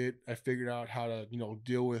cope with it. I figured out how to,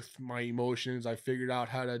 deal with my emotions. I figured out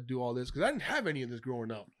how to do all this because I didn't have any of this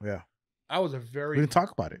growing up. Yeah. I was We didn't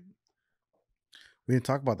talk about it. We didn't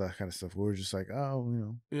talk about that kind of stuff. We were just like,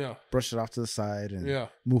 oh, yeah, brush it off to the side and Yeah.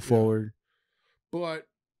 move forward. But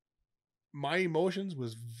my emotions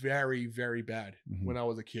was very, very bad when I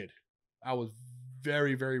was a kid. I was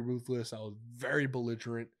very, very ruthless. I was very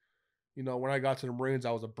belligerent. When I got to the Marines,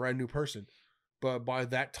 I was a brand new person. But by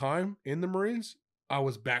that time in the Marines, I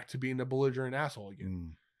was back to being a belligerent asshole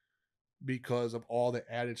again because of all the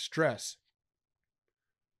added stress.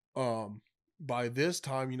 By this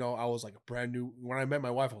time, I was like a brand new, when I met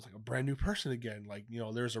my wife, I was like a brand new person again. Like,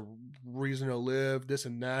 there's a reason to live, this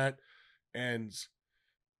and that. And,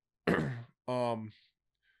 when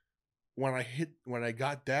I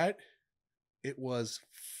got that, it was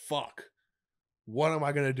fuck. What am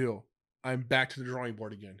I going to do? I'm back to the drawing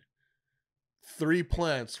board again. 3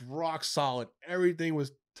 plants, rock solid. Everything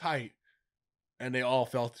was tight. And they all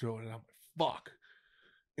fell through. And I'm like, fuck.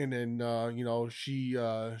 And then,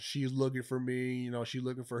 she's looking for me. She's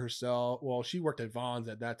looking for herself. Well, she worked at Vons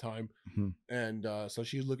at that time. Mm-hmm. And so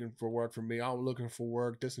she's looking for work for me. I'm looking for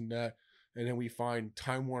work, this and that. And then we find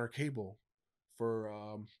Time Warner Cable for,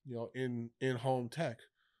 in-home tech.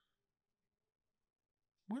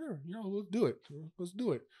 Whatever, let's do it. Let's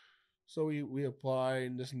do it. So we apply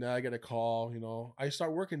and this and that. I get a call, I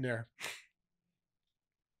start working there.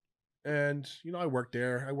 And, I worked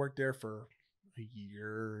there. I worked there for a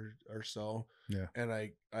year or so. Yeah. And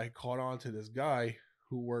I caught on to this guy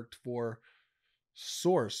who worked for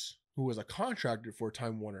Source, who was a contractor for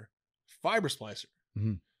Time Warner, fiber splicer.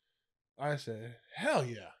 Mm-hmm. I said, hell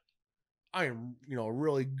yeah. I am, a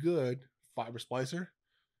really good fiber splicer.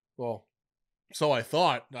 Well, so I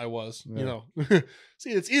thought I was,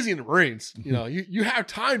 See, it's easy in the Marines. You have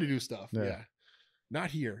time to do stuff. Yeah.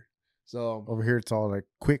 Not here. So over here, it's all like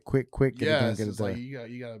quick. Yeah, it's like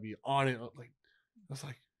you gotta be on it. Like it's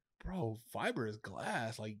like, bro, fiber is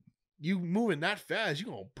glass. Like you moving that fast,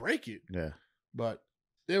 you're gonna break it. Yeah. But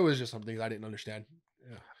there was just some things I didn't understand.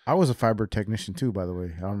 Yeah. I was a fiber technician too, by the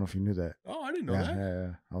way. I don't know if you knew that. Oh, I didn't know that.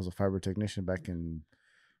 Yeah. I was a fiber technician back in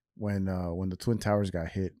when the Twin Towers got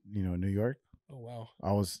hit, in New York. Oh wow.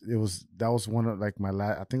 That was one of like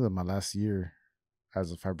I think it was my last year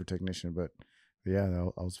as a fiber technician, but yeah,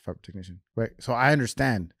 I was a fiber technician. Right. So I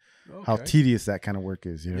understand how tedious that kind of work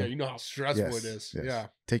is, Yeah, you know how stressful it is. Yes. Yeah.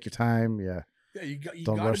 Take your time. Yeah. Yeah, you got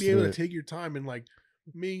to be able to take your time. And like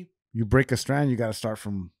me, you break a strand, you got to start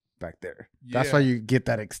from back there. Yeah. That's why you get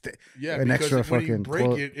that an extra when fucking you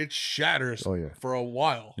break it shatters. Oh yeah. For a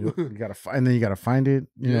while. you gotta and then you gotta find it.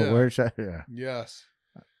 You know where it shattered. Yeah. Yes.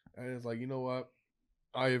 And it's like, you know what?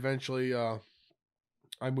 I eventually I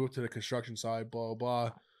moved to the construction side. Blah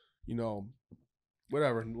blah.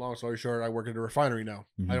 Whatever. Long story short, I work at a refinery now.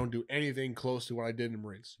 Mm-hmm. I don't do anything close to what I did in the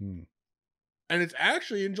Marines, and it's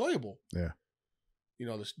actually enjoyable. Yeah.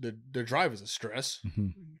 The drive is a stress. Mm-hmm.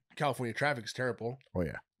 California traffic is terrible. Oh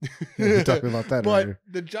yeah. We're talking about that. But earlier.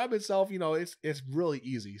 the job itself, it's really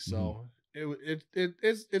easy. So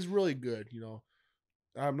it's really good.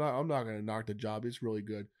 I'm not gonna knock the job. It's really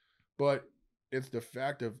good, but it's the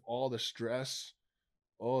fact of all the stress,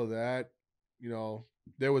 all of that.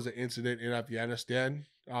 There was an incident in Afghanistan.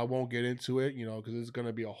 I won't get into it, because it's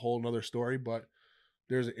gonna be a whole nother story. But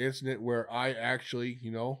there's an incident where I actually,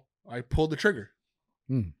 I pulled the trigger.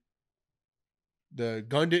 The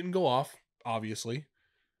gun didn't go off, obviously.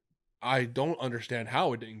 I don't understand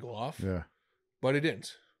how it didn't go off. Yeah. But it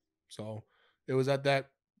didn't. So it was at that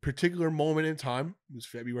particular moment in time, it was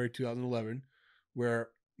February 2011,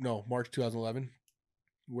 March 2011,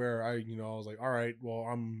 where I was like, all right, well,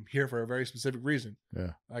 I'm here for a very specific reason.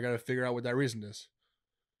 Yeah. I got to figure out what that reason is.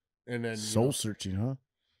 And then Soul searching, huh?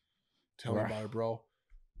 tell me about it, bro.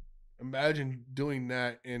 Imagine doing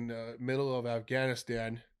that in the middle of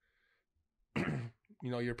Afghanistan.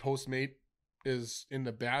 Your postmate is in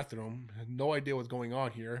the bathroom, has no idea what's going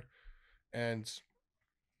on here, and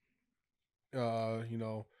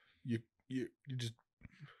you just,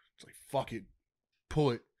 it's like, fuck it,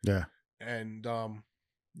 pull it. Yeah. And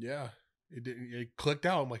it clicked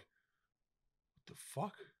out. I'm like, what the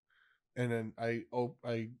fuck? And then I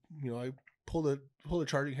pull the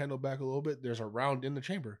charging handle back a little bit. There's a round in the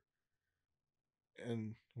chamber.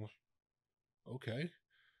 And okay,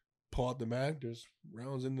 pull out the mag. There's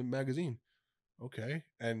rounds in the magazine. Okay,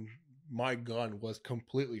 and my gun was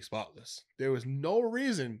completely spotless. There was no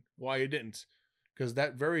reason why it didn't, because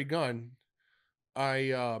that very gun,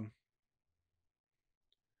 well,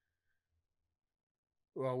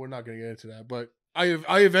 we're not gonna get into that, but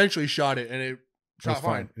I eventually shot it, and it shot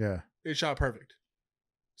fine. Yeah, it shot perfect.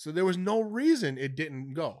 So there was no reason it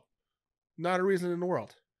didn't go. Not a reason in the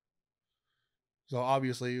world. So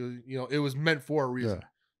obviously, it was meant for a reason. Yeah.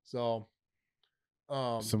 So,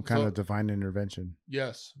 some kind of divine intervention.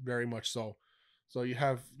 Yes, very much so. So you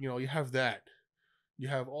have that, you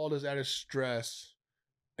have all this added stress,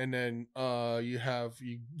 and then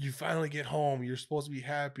you finally get home. You're supposed to be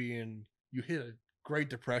happy, and you hit a Great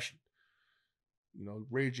Depression.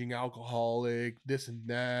 Raging alcoholic, this and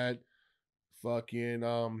that, fucking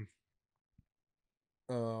and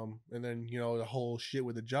then the whole shit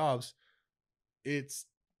with the jobs. It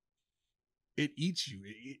eats you.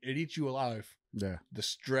 It eats you alive. Yeah. The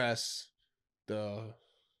stress, I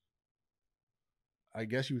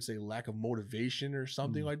guess you would say lack of motivation or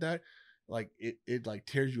something like that. Like it like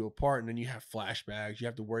tears you apart, and then you have flashbacks. You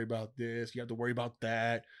have to worry about this. You have to worry about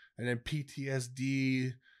that, and then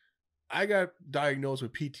PTSD. I got diagnosed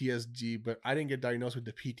with PTSD, but I didn't get diagnosed with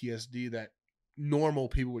the PTSD that normal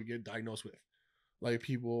people would get diagnosed with. Like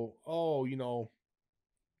people, don't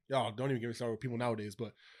even get me started with people nowadays,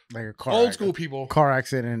 but like a school people, car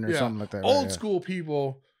accident or something like that. Old school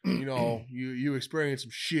people, you experience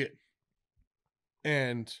some shit,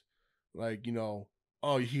 and like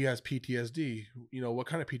oh, he has PTSD. What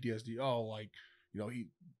kind of PTSD? Oh, like he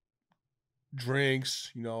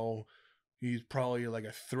drinks. He's probably like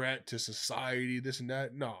a threat to society. This and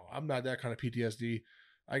that. No, I'm not that kind of PTSD.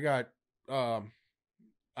 I got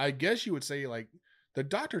I guess you would say, like, the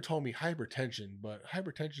doctor told me hypertension, but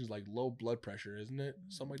hypertension is like low blood pressure, isn't it?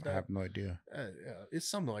 Something like that. I have no idea. Yeah, it's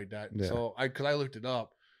something like that. Yeah. So because I looked it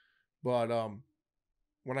up, but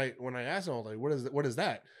when I asked him, I was like, what is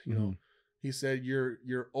that? He said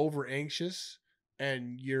you're over anxious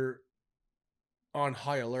and you're on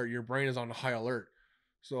high alert. Your brain is on high alert.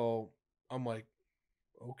 So I'm like,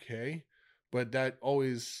 okay, but that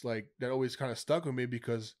always kind of stuck with me,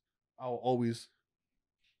 because I'm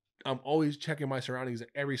always checking my surroundings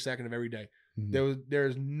every second of every day. Mm-hmm.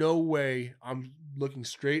 There's no way I'm looking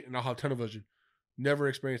straight and I'll have tunnel vision. Never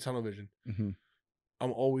experienced tunnel vision. Mm-hmm.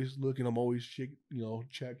 I'm always looking. I'm always checking.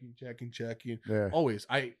 Yeah. Always.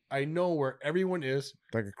 I know where everyone is.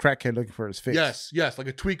 Like a crackhead looking for his fix. Yes, like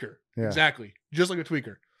a tweaker. Yeah. Exactly. Just like a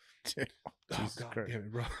tweaker. Oh, God damn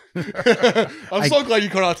it, bro. I'm so glad you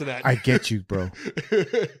caught on to that. I get you, bro.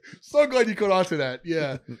 So glad you caught on to that.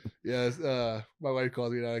 Yeah. Yes. My wife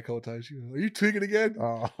calls me that a couple times. She goes, "Are you tweaking again?"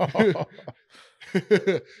 Oh.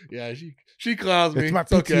 Yeah, she calls me. It's my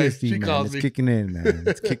PTSD, okay. She man. calls it's me. Kicking in, man.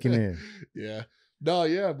 It's kicking in. Yeah. No,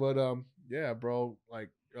 yeah, but yeah, bro.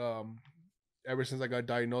 Like ever since I got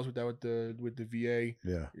diagnosed with that with the VA,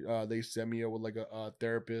 yeah, they sent me with like a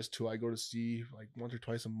therapist who I go to see like once or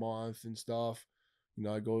twice a month and stuff.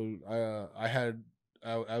 I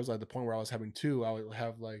was at the point where I was having two. I would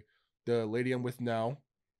have like the lady I'm with now.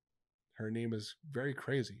 Her name is very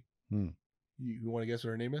crazy. You want to guess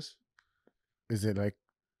what her name is? Is it like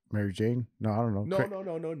Mary Jane? No, I don't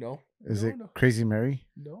know. No. Is it Crazy Mary?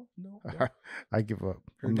 No. I give up.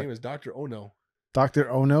 Her name is Dr. Ono.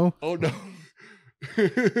 Dr. Ono? Oh no.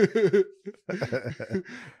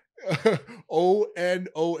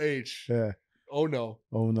 ONOH. Yeah. Oh no.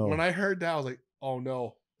 Oh no. When I heard that, I was like, oh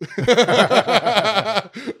no.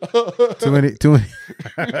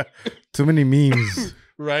 Too many memes.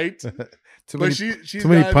 Right? Too she's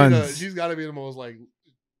many puns. She's gotta be the most like,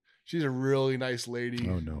 she's a really nice lady.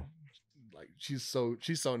 Oh no. Like she's so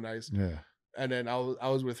nice. Yeah. And then I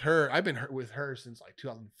was with her. I've been with her since like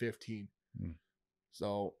 2015.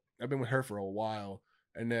 So I've been with her for a while.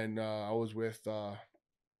 And then I was with I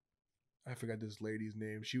forgot this lady's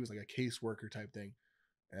name. She was like a caseworker type thing.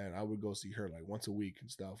 and I would go see her like once a week and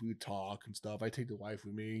stuff. We would talk and stuff. I take the wife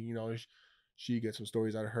with me. You know, she gets some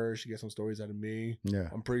stories out of her. She gets some stories out of me. Yeah.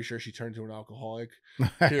 I'm pretty sure she turned into an alcoholic.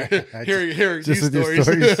 Hearing Hearing just these with your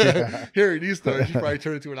stories, yeah. hearing these stories, she probably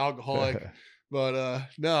turned into an alcoholic. But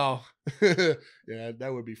no, yeah, that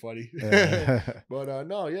would be funny. But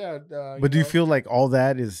no, yeah. But do you feel like all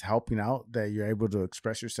that is helping out, that you're able to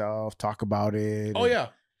express yourself, talk about it? Oh yeah,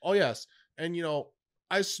 oh yes. And you know,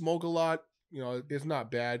 I smoke a lot. You know, it's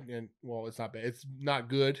not bad, and well, it's not bad. It's not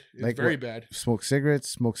good. It's Like very what? bad. Smoke cigarettes,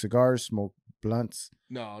 smoke cigars, smoke blunts.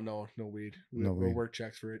 No weed. No We'll weed. work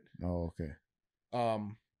checks for it. Oh, okay.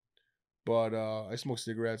 But I smoke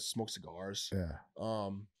cigarettes, smoke cigars. Yeah.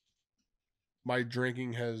 My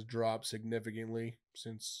drinking has dropped significantly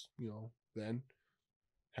since, you know, then.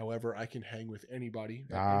 However, I can hang with anybody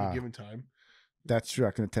at any given time. That's true.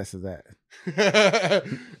 I can attest to that.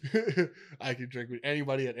 I can drink with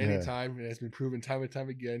anybody at any time, and it's been proven time and time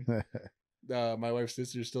again. My wife's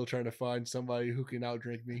sister is still trying to find somebody who can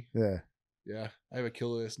outdrink me. Yeah. I have a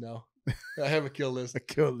kill list now. I have a kill list. A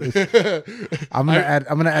kill list. I'm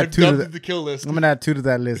gonna add two to the kill list. I'm gonna add 2 to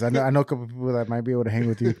that list. I know a couple of people that might be able to hang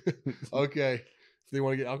with you. Okay. If they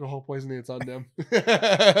want to get alcohol poisoning, it's on them.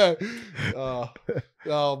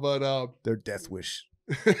 No, but their death wish.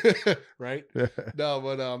 Right? No,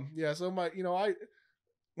 but yeah, so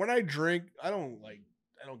when I drink, I don't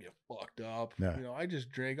get fucked up. Yeah. You know, I just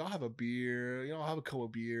drink. I'll have a beer, you know, I'll have a couple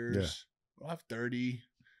of beers. I'll have 30.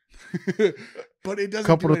 But it doesn't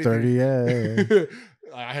couple do of 30, yeah.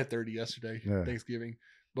 I had 30 yesterday, Yeah. Thanksgiving.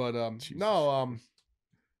 But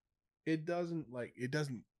it doesn't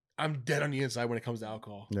I'm dead on the inside when it comes to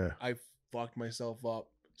alcohol. Yeah. I fucked myself up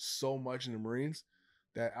so much in the Marines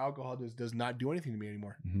that alcohol does not do anything to me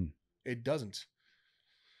anymore. Mm-hmm. It doesn't.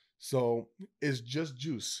 So it's just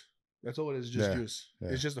juice. That's all it is, just juice. Yeah.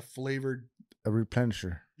 It's just a flavored, a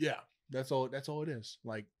replenisher. Yeah. That's all it is.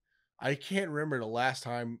 Like, I can't remember the last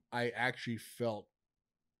time I actually felt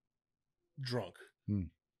drunk.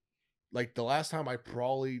 Like, the last time I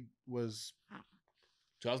probably was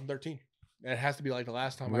 2013. It has to be like the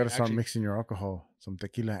last time. We gotta start mixing your alcohol, some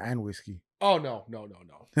tequila and whiskey. Oh no!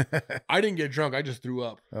 I didn't get drunk. I just threw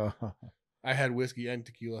up. Oh. I had whiskey and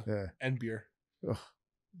tequila and beer. Ugh.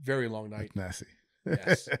 Very long night. That's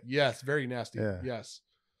nasty. Yes, very nasty. Yeah. Yes,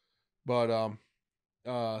 but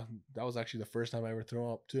that was actually the first time I ever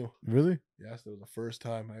threw up too. Really? Yes, that was the first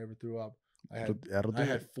time I ever threw up. I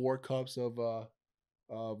had 4 cups of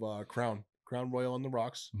Crown Royal on the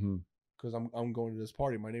rocks because I'm going to this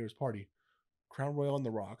party, my neighbor's party. Crown Royal on the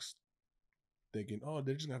rocks, thinking, oh,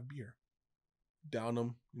 they're just gonna have beer. Down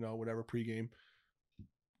them, you know, whatever, pregame.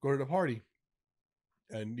 Go to the party.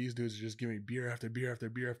 And these dudes are just giving me beer after beer after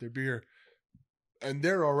beer after beer. And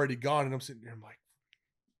they're already gone. And I'm sitting there, I'm like,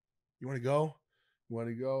 you want to go? You want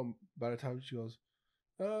to go? By the time she goes,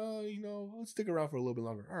 you know, let's stick around for a little bit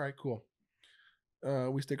longer. All right, cool.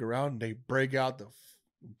 We stick around and they break out the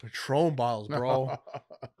Patron bottles, bro.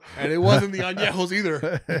 And it wasn't the añejos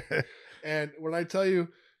either. And when I tell you,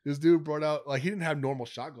 this dude brought out, like, he didn't have normal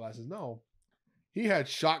shot glasses. No. He had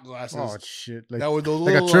shot glasses. Oh shit! Like, that were those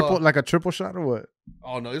like little, a triple shot or what?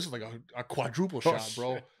 Oh no, this was like a quadruple shot,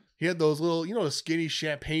 bro. Shit. He had those little, you know, the skinny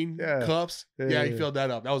champagne cups. Yeah, he filled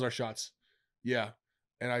that up. That was our shots. Yeah.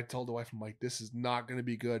 And I told the wife, I'm like, this is not gonna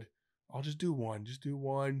be good. I'll just do one.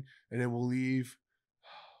 And then we'll leave.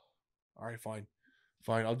 All right, fine.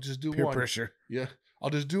 I'll just do Peer one. pressure. Yeah.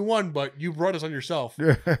 I'll just do one, but you brought us on yourself.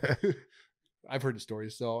 I've heard the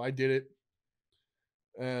stories, so I did it.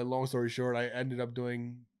 Long story short, I ended up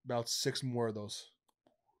doing about 6 more of those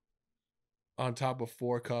on top of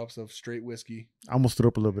 4 cups of straight whiskey. I almost threw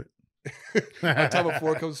up a little bit. On top of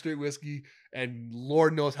 4 cups of straight whiskey and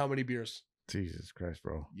Lord knows how many beers. Jesus Christ,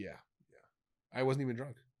 bro. Yeah. I wasn't even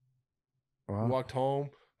drunk. Wow. I walked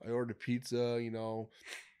home. I ordered pizza, you know,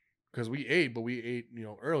 because we ate, you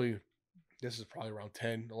know, early. This is probably around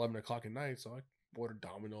 10, 11 o'clock at night, so I ordered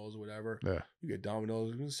Domino's or whatever. Yeah. We get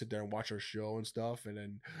Domino's. We can sit there and watch our show and stuff. And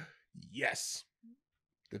then, yes,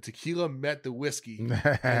 the tequila met the whiskey.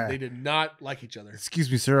 And they did not like each other.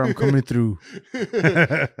 Excuse me, sir. I'm coming through.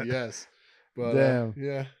 Yes. But, damn.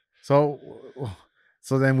 Yeah. So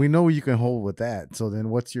then we know you can hold with that. So then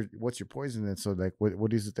what's your poison then? So like,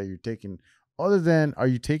 what is it that you're taking? Other than, are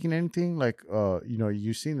you taking anything? Like, you know,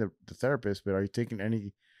 you've seen the therapist, but are you taking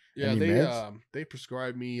any? Yeah, any meds? They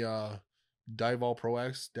prescribed me Divol Pro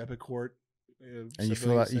X, Depicort. And you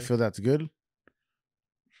feel that's good?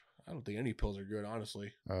 I don't think any pills are good,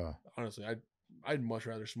 honestly. Honestly, I'd much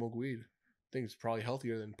rather smoke weed. I think it's probably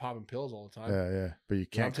healthier than popping pills all the time. Yeah. But you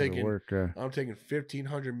can't work. I'm taking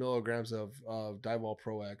 1,500 milligrams of Divol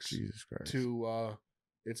Pro X. Jesus Christ. To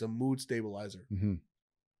It's a mood stabilizer. Mm-hmm.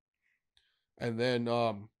 And then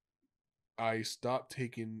I stopped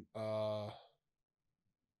taking what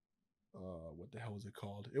the hell was it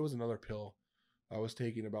called? It was another pill. I was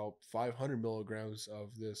taking about 500 milligrams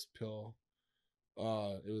of this pill.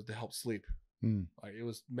 It was to help sleep. Mm. Like it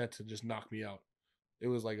was meant to just knock me out. It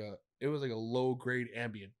was like a low grade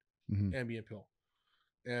ambient pill.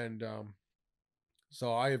 And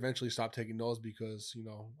so I eventually stopped taking those because, you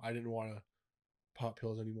know, I didn't want to pop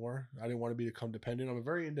pills anymore. I didn't want to become dependent. I'm a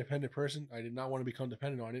very independent person. I did not want to become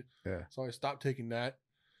dependent on it. Yeah. So I stopped taking that.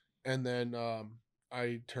 And then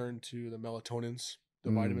I turned to the melatonins,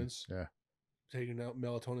 the vitamins. Yeah. Taking out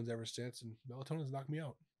melatonins ever since, and melatonins knocked me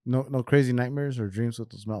out. No crazy nightmares or dreams with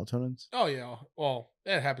those melatonins? Oh yeah. Well,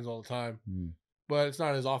 that happens all the time. But it's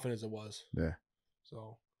not as often as it was. Yeah.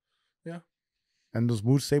 So, yeah. And those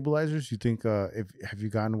mood stabilizers, you think if have you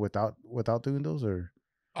gone without doing those or?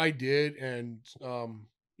 I did, and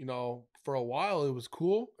you know, for a while it was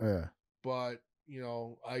cool. Yeah. But, you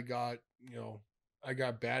know, I got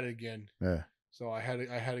bad again. Yeah. So I had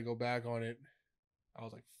to go back on it. I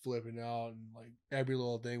was like flipping out, and like every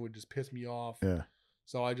little thing would just piss me off. Yeah.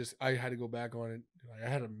 So I had to go back on it. I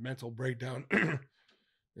had a mental breakdown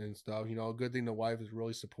and stuff. You know, good thing the wife is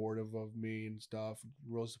really supportive of me and stuff,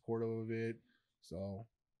 really supportive of it. So,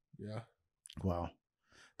 yeah. Wow.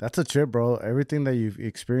 That's a trip, bro. Everything that you've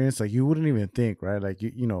experienced, like you wouldn't even think, right? Like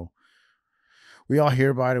you know, we all hear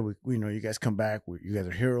about it. We know you guys come back. You guys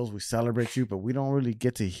are heroes. We celebrate you, but we don't really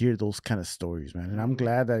get to hear those kind of stories, man. And I'm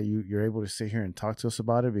glad that you're able to sit here and talk to us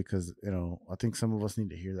about it because, you know, I think some of us need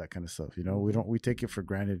to hear that kind of stuff. You know, we take it for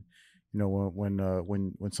granted. You know,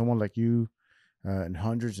 when someone like you and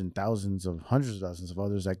hundreds of thousands of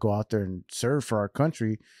others that go out there and serve for our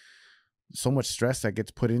country, so much stress that gets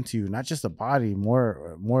put into you, not just the body,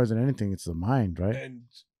 more than anything, it's the mind, right? And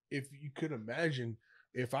if you could imagine,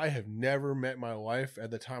 if I have never met my wife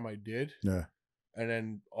at the time I did, yeah, and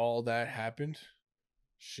then all that happened,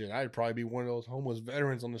 shit, I'd probably be one of those homeless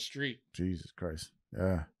veterans on the street. Jesus Christ.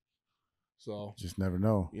 Yeah. So just never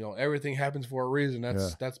know. You know, everything happens for a reason.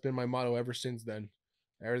 That's been my motto ever since then.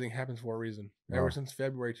 Everything happens for a reason. Wow. Ever since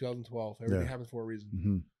February 2012, everything happens for a reason.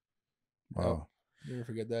 Mm-hmm. Wow. Never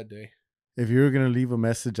forget that day. If you were going to leave a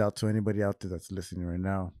message out to anybody out there that's listening right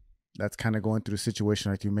now, that's kind of going through a situation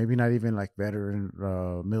like you, maybe not even like veteran,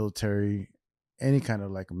 military, any kind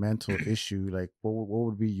of like mental issue, like what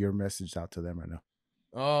would be your message out to them right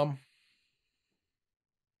now?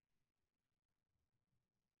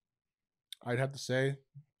 I'd have to say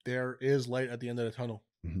there is light at the end of the tunnel.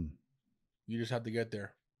 Mm-hmm. You just have to get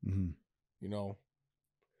there. Mm-hmm. You know,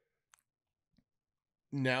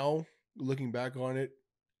 now looking back on it,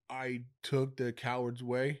 I took the coward's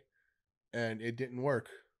way and it didn't work.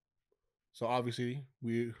 So obviously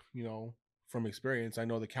you know, from experience, I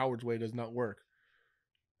know the coward's way does not work.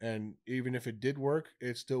 And even if it did work,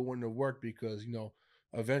 it still wouldn't have worked because, you know,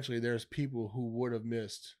 eventually there's people who would have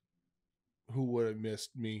missed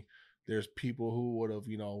me. There's people who would have,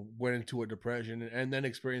 you know, went into a depression and then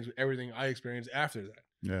experienced everything I experienced after that.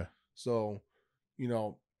 Yeah. So, you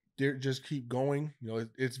know, just keep going. You know,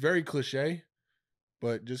 it's very cliche,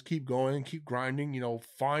 but just keep going, keep grinding. You know,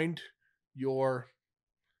 find your,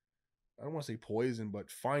 I don't want to say poison, but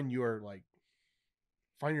find your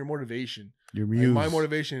motivation. Your muse. And my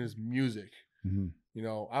motivation is music. Mm-hmm. You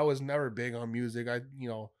know, I was never big on music.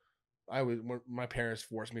 My parents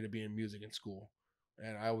forced me to be in music in school.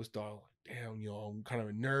 And I always thought, like, damn, you know, I'm kind of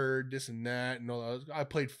a nerd, this and that. And all that. I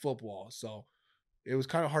played football, so it was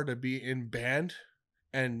kind of hard to be in band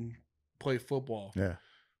and play football. Yeah.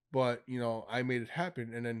 But, you know, I made it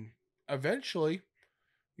happen. And then eventually,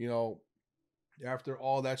 you know, after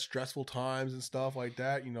all that stressful times and stuff like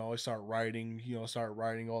that, you know, I started writing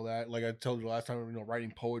all that. Like I told you last time, you know,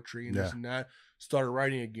 writing poetry and this and that. Started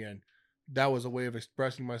writing again. That was a way of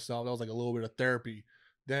expressing myself. That was like a little bit of therapy.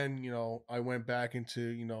 Then, you know, I went back into,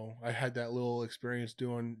 you know, I had that little experience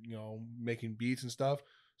doing, you know, making beats and stuff.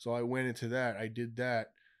 So I went into that. I did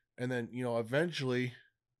that. And then, you know, eventually,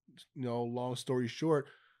 you know, long story short,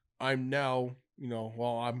 I'm now, you know,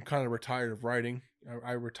 well, I'm kind of retired of writing.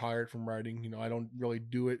 I retired from writing. You know, I don't really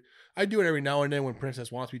do it. I do it every now and then when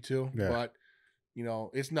Princess wants me to, but, you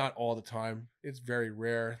know, it's not all the time. It's very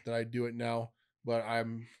rare that I do it now. But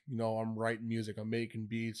I'm writing music. I'm making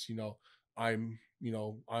beats. You know, I'm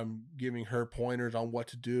giving her pointers on what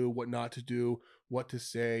to do, what not to do, what to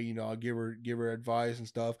say. You know, I'll give her advice and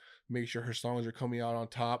stuff. Make sure her songs are coming out on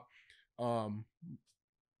top.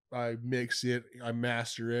 I mix it, I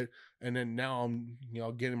master it, and then now I'm, you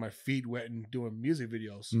know, getting my feet wet and doing music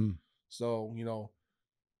videos. So, you know,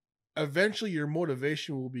 eventually your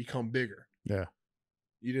motivation will become bigger. Yeah.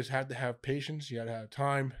 You just have to have patience. You got to have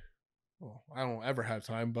time. Well, I don't ever have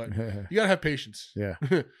time, but you got to have patience. Yeah.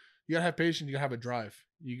 You got to have patience. You got to have a drive.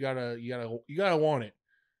 You gotta want it.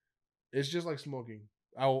 It's just like smoking.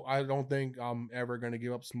 I don't think I'm ever going to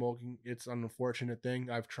give up smoking. It's an unfortunate thing.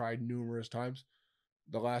 I've tried numerous times.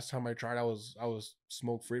 The last time I tried, I was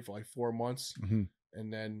smoke free for like 4 months. Mm-hmm.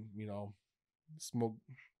 And then, smoke,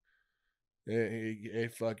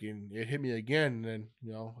 it hit me again. And then,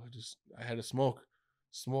 I had to smoke.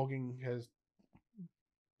 Smoking has,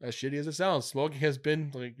 as shitty as it sounds, smoking has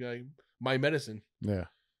been like my medicine. Yeah.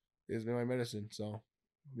 It's been my medicine. So,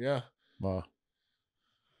 yeah. Wow.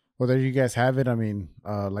 Well, there you guys have it. I mean,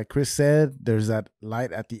 like Chris said, there's that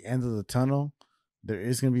light at the end of the tunnel. There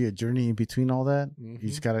is going to be a journey in between all that. Mm-hmm. You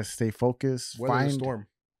just got to stay focused. Weather the storm.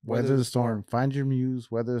 Weather the storm. Find your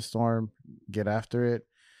muse. Weather the storm. Get after it.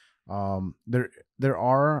 There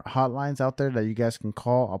are hotlines out there that you guys can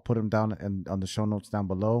call. I'll put them down on the show notes down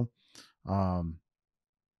below. And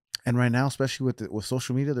right now, especially with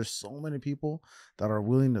social media, there's so many people that are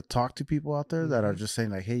willing to talk to people out there that are just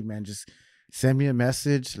saying like, hey, man, just send me a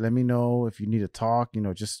message. Let me know if you need to talk.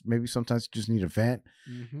 Just maybe sometimes you just need a vent.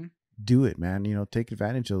 Mm-hmm. Do it, man. Take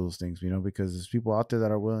advantage of those things, because there's people out there that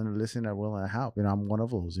are willing to listen, are willing to help. I'm one of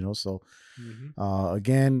those, so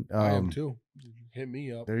again, I am too. Hit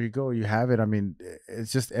me up. There you go. You have it. I mean,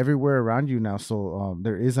 it's just everywhere around you now. So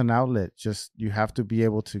there is an outlet. Just you have to be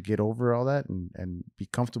able to get over all that and be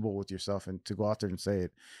comfortable with yourself and to go out there and say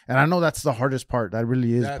it. And I know that's the hardest part. That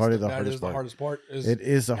really is part of the hardest part. The hardest part. It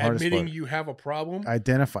is the hardest part. Admitting you have a problem.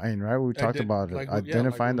 Identifying, right? We talked about it.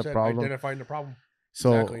 Identifying the problem. Identifying the problem.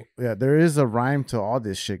 So, exactly. Yeah, there is a rhyme to all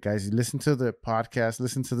this shit, guys. You listen to the podcast,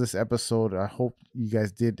 listen to this episode. I hope you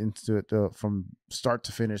guys did into it from start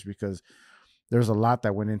to finish because there's a lot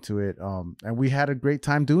that went into it. And we had a great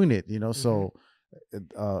time doing it, So,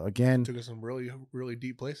 again, took us some really, really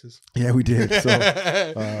deep places. Yeah, we did.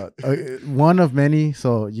 So, one of many.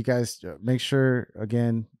 So, you guys make sure,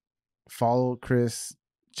 again, follow Chris,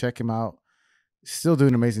 check him out. Still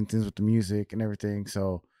doing amazing things with the music and everything.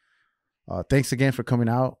 So, thanks again for coming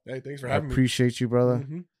out. Hey, thanks for having me. I appreciate you, brother.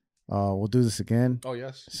 Mm-hmm. We'll do this again. Oh,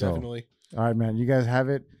 yes, definitely. All right, man. You guys have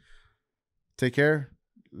it. Take care.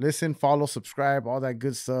 Listen, follow, subscribe, all that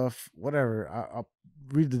good stuff. Whatever. I'll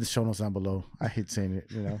read the show notes down below. I hate saying it,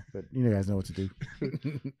 but you guys know what to do.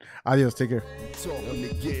 Adios. Take care. We talking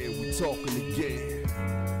again.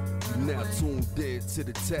 You're now tuned in to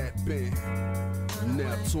the tap in. You're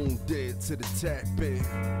now tuned in to the tap in.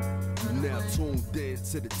 You're now tuned in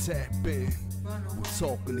to the tap in. We're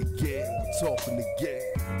talking again. We're talking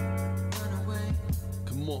again.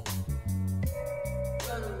 Come on.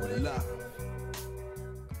 We're live.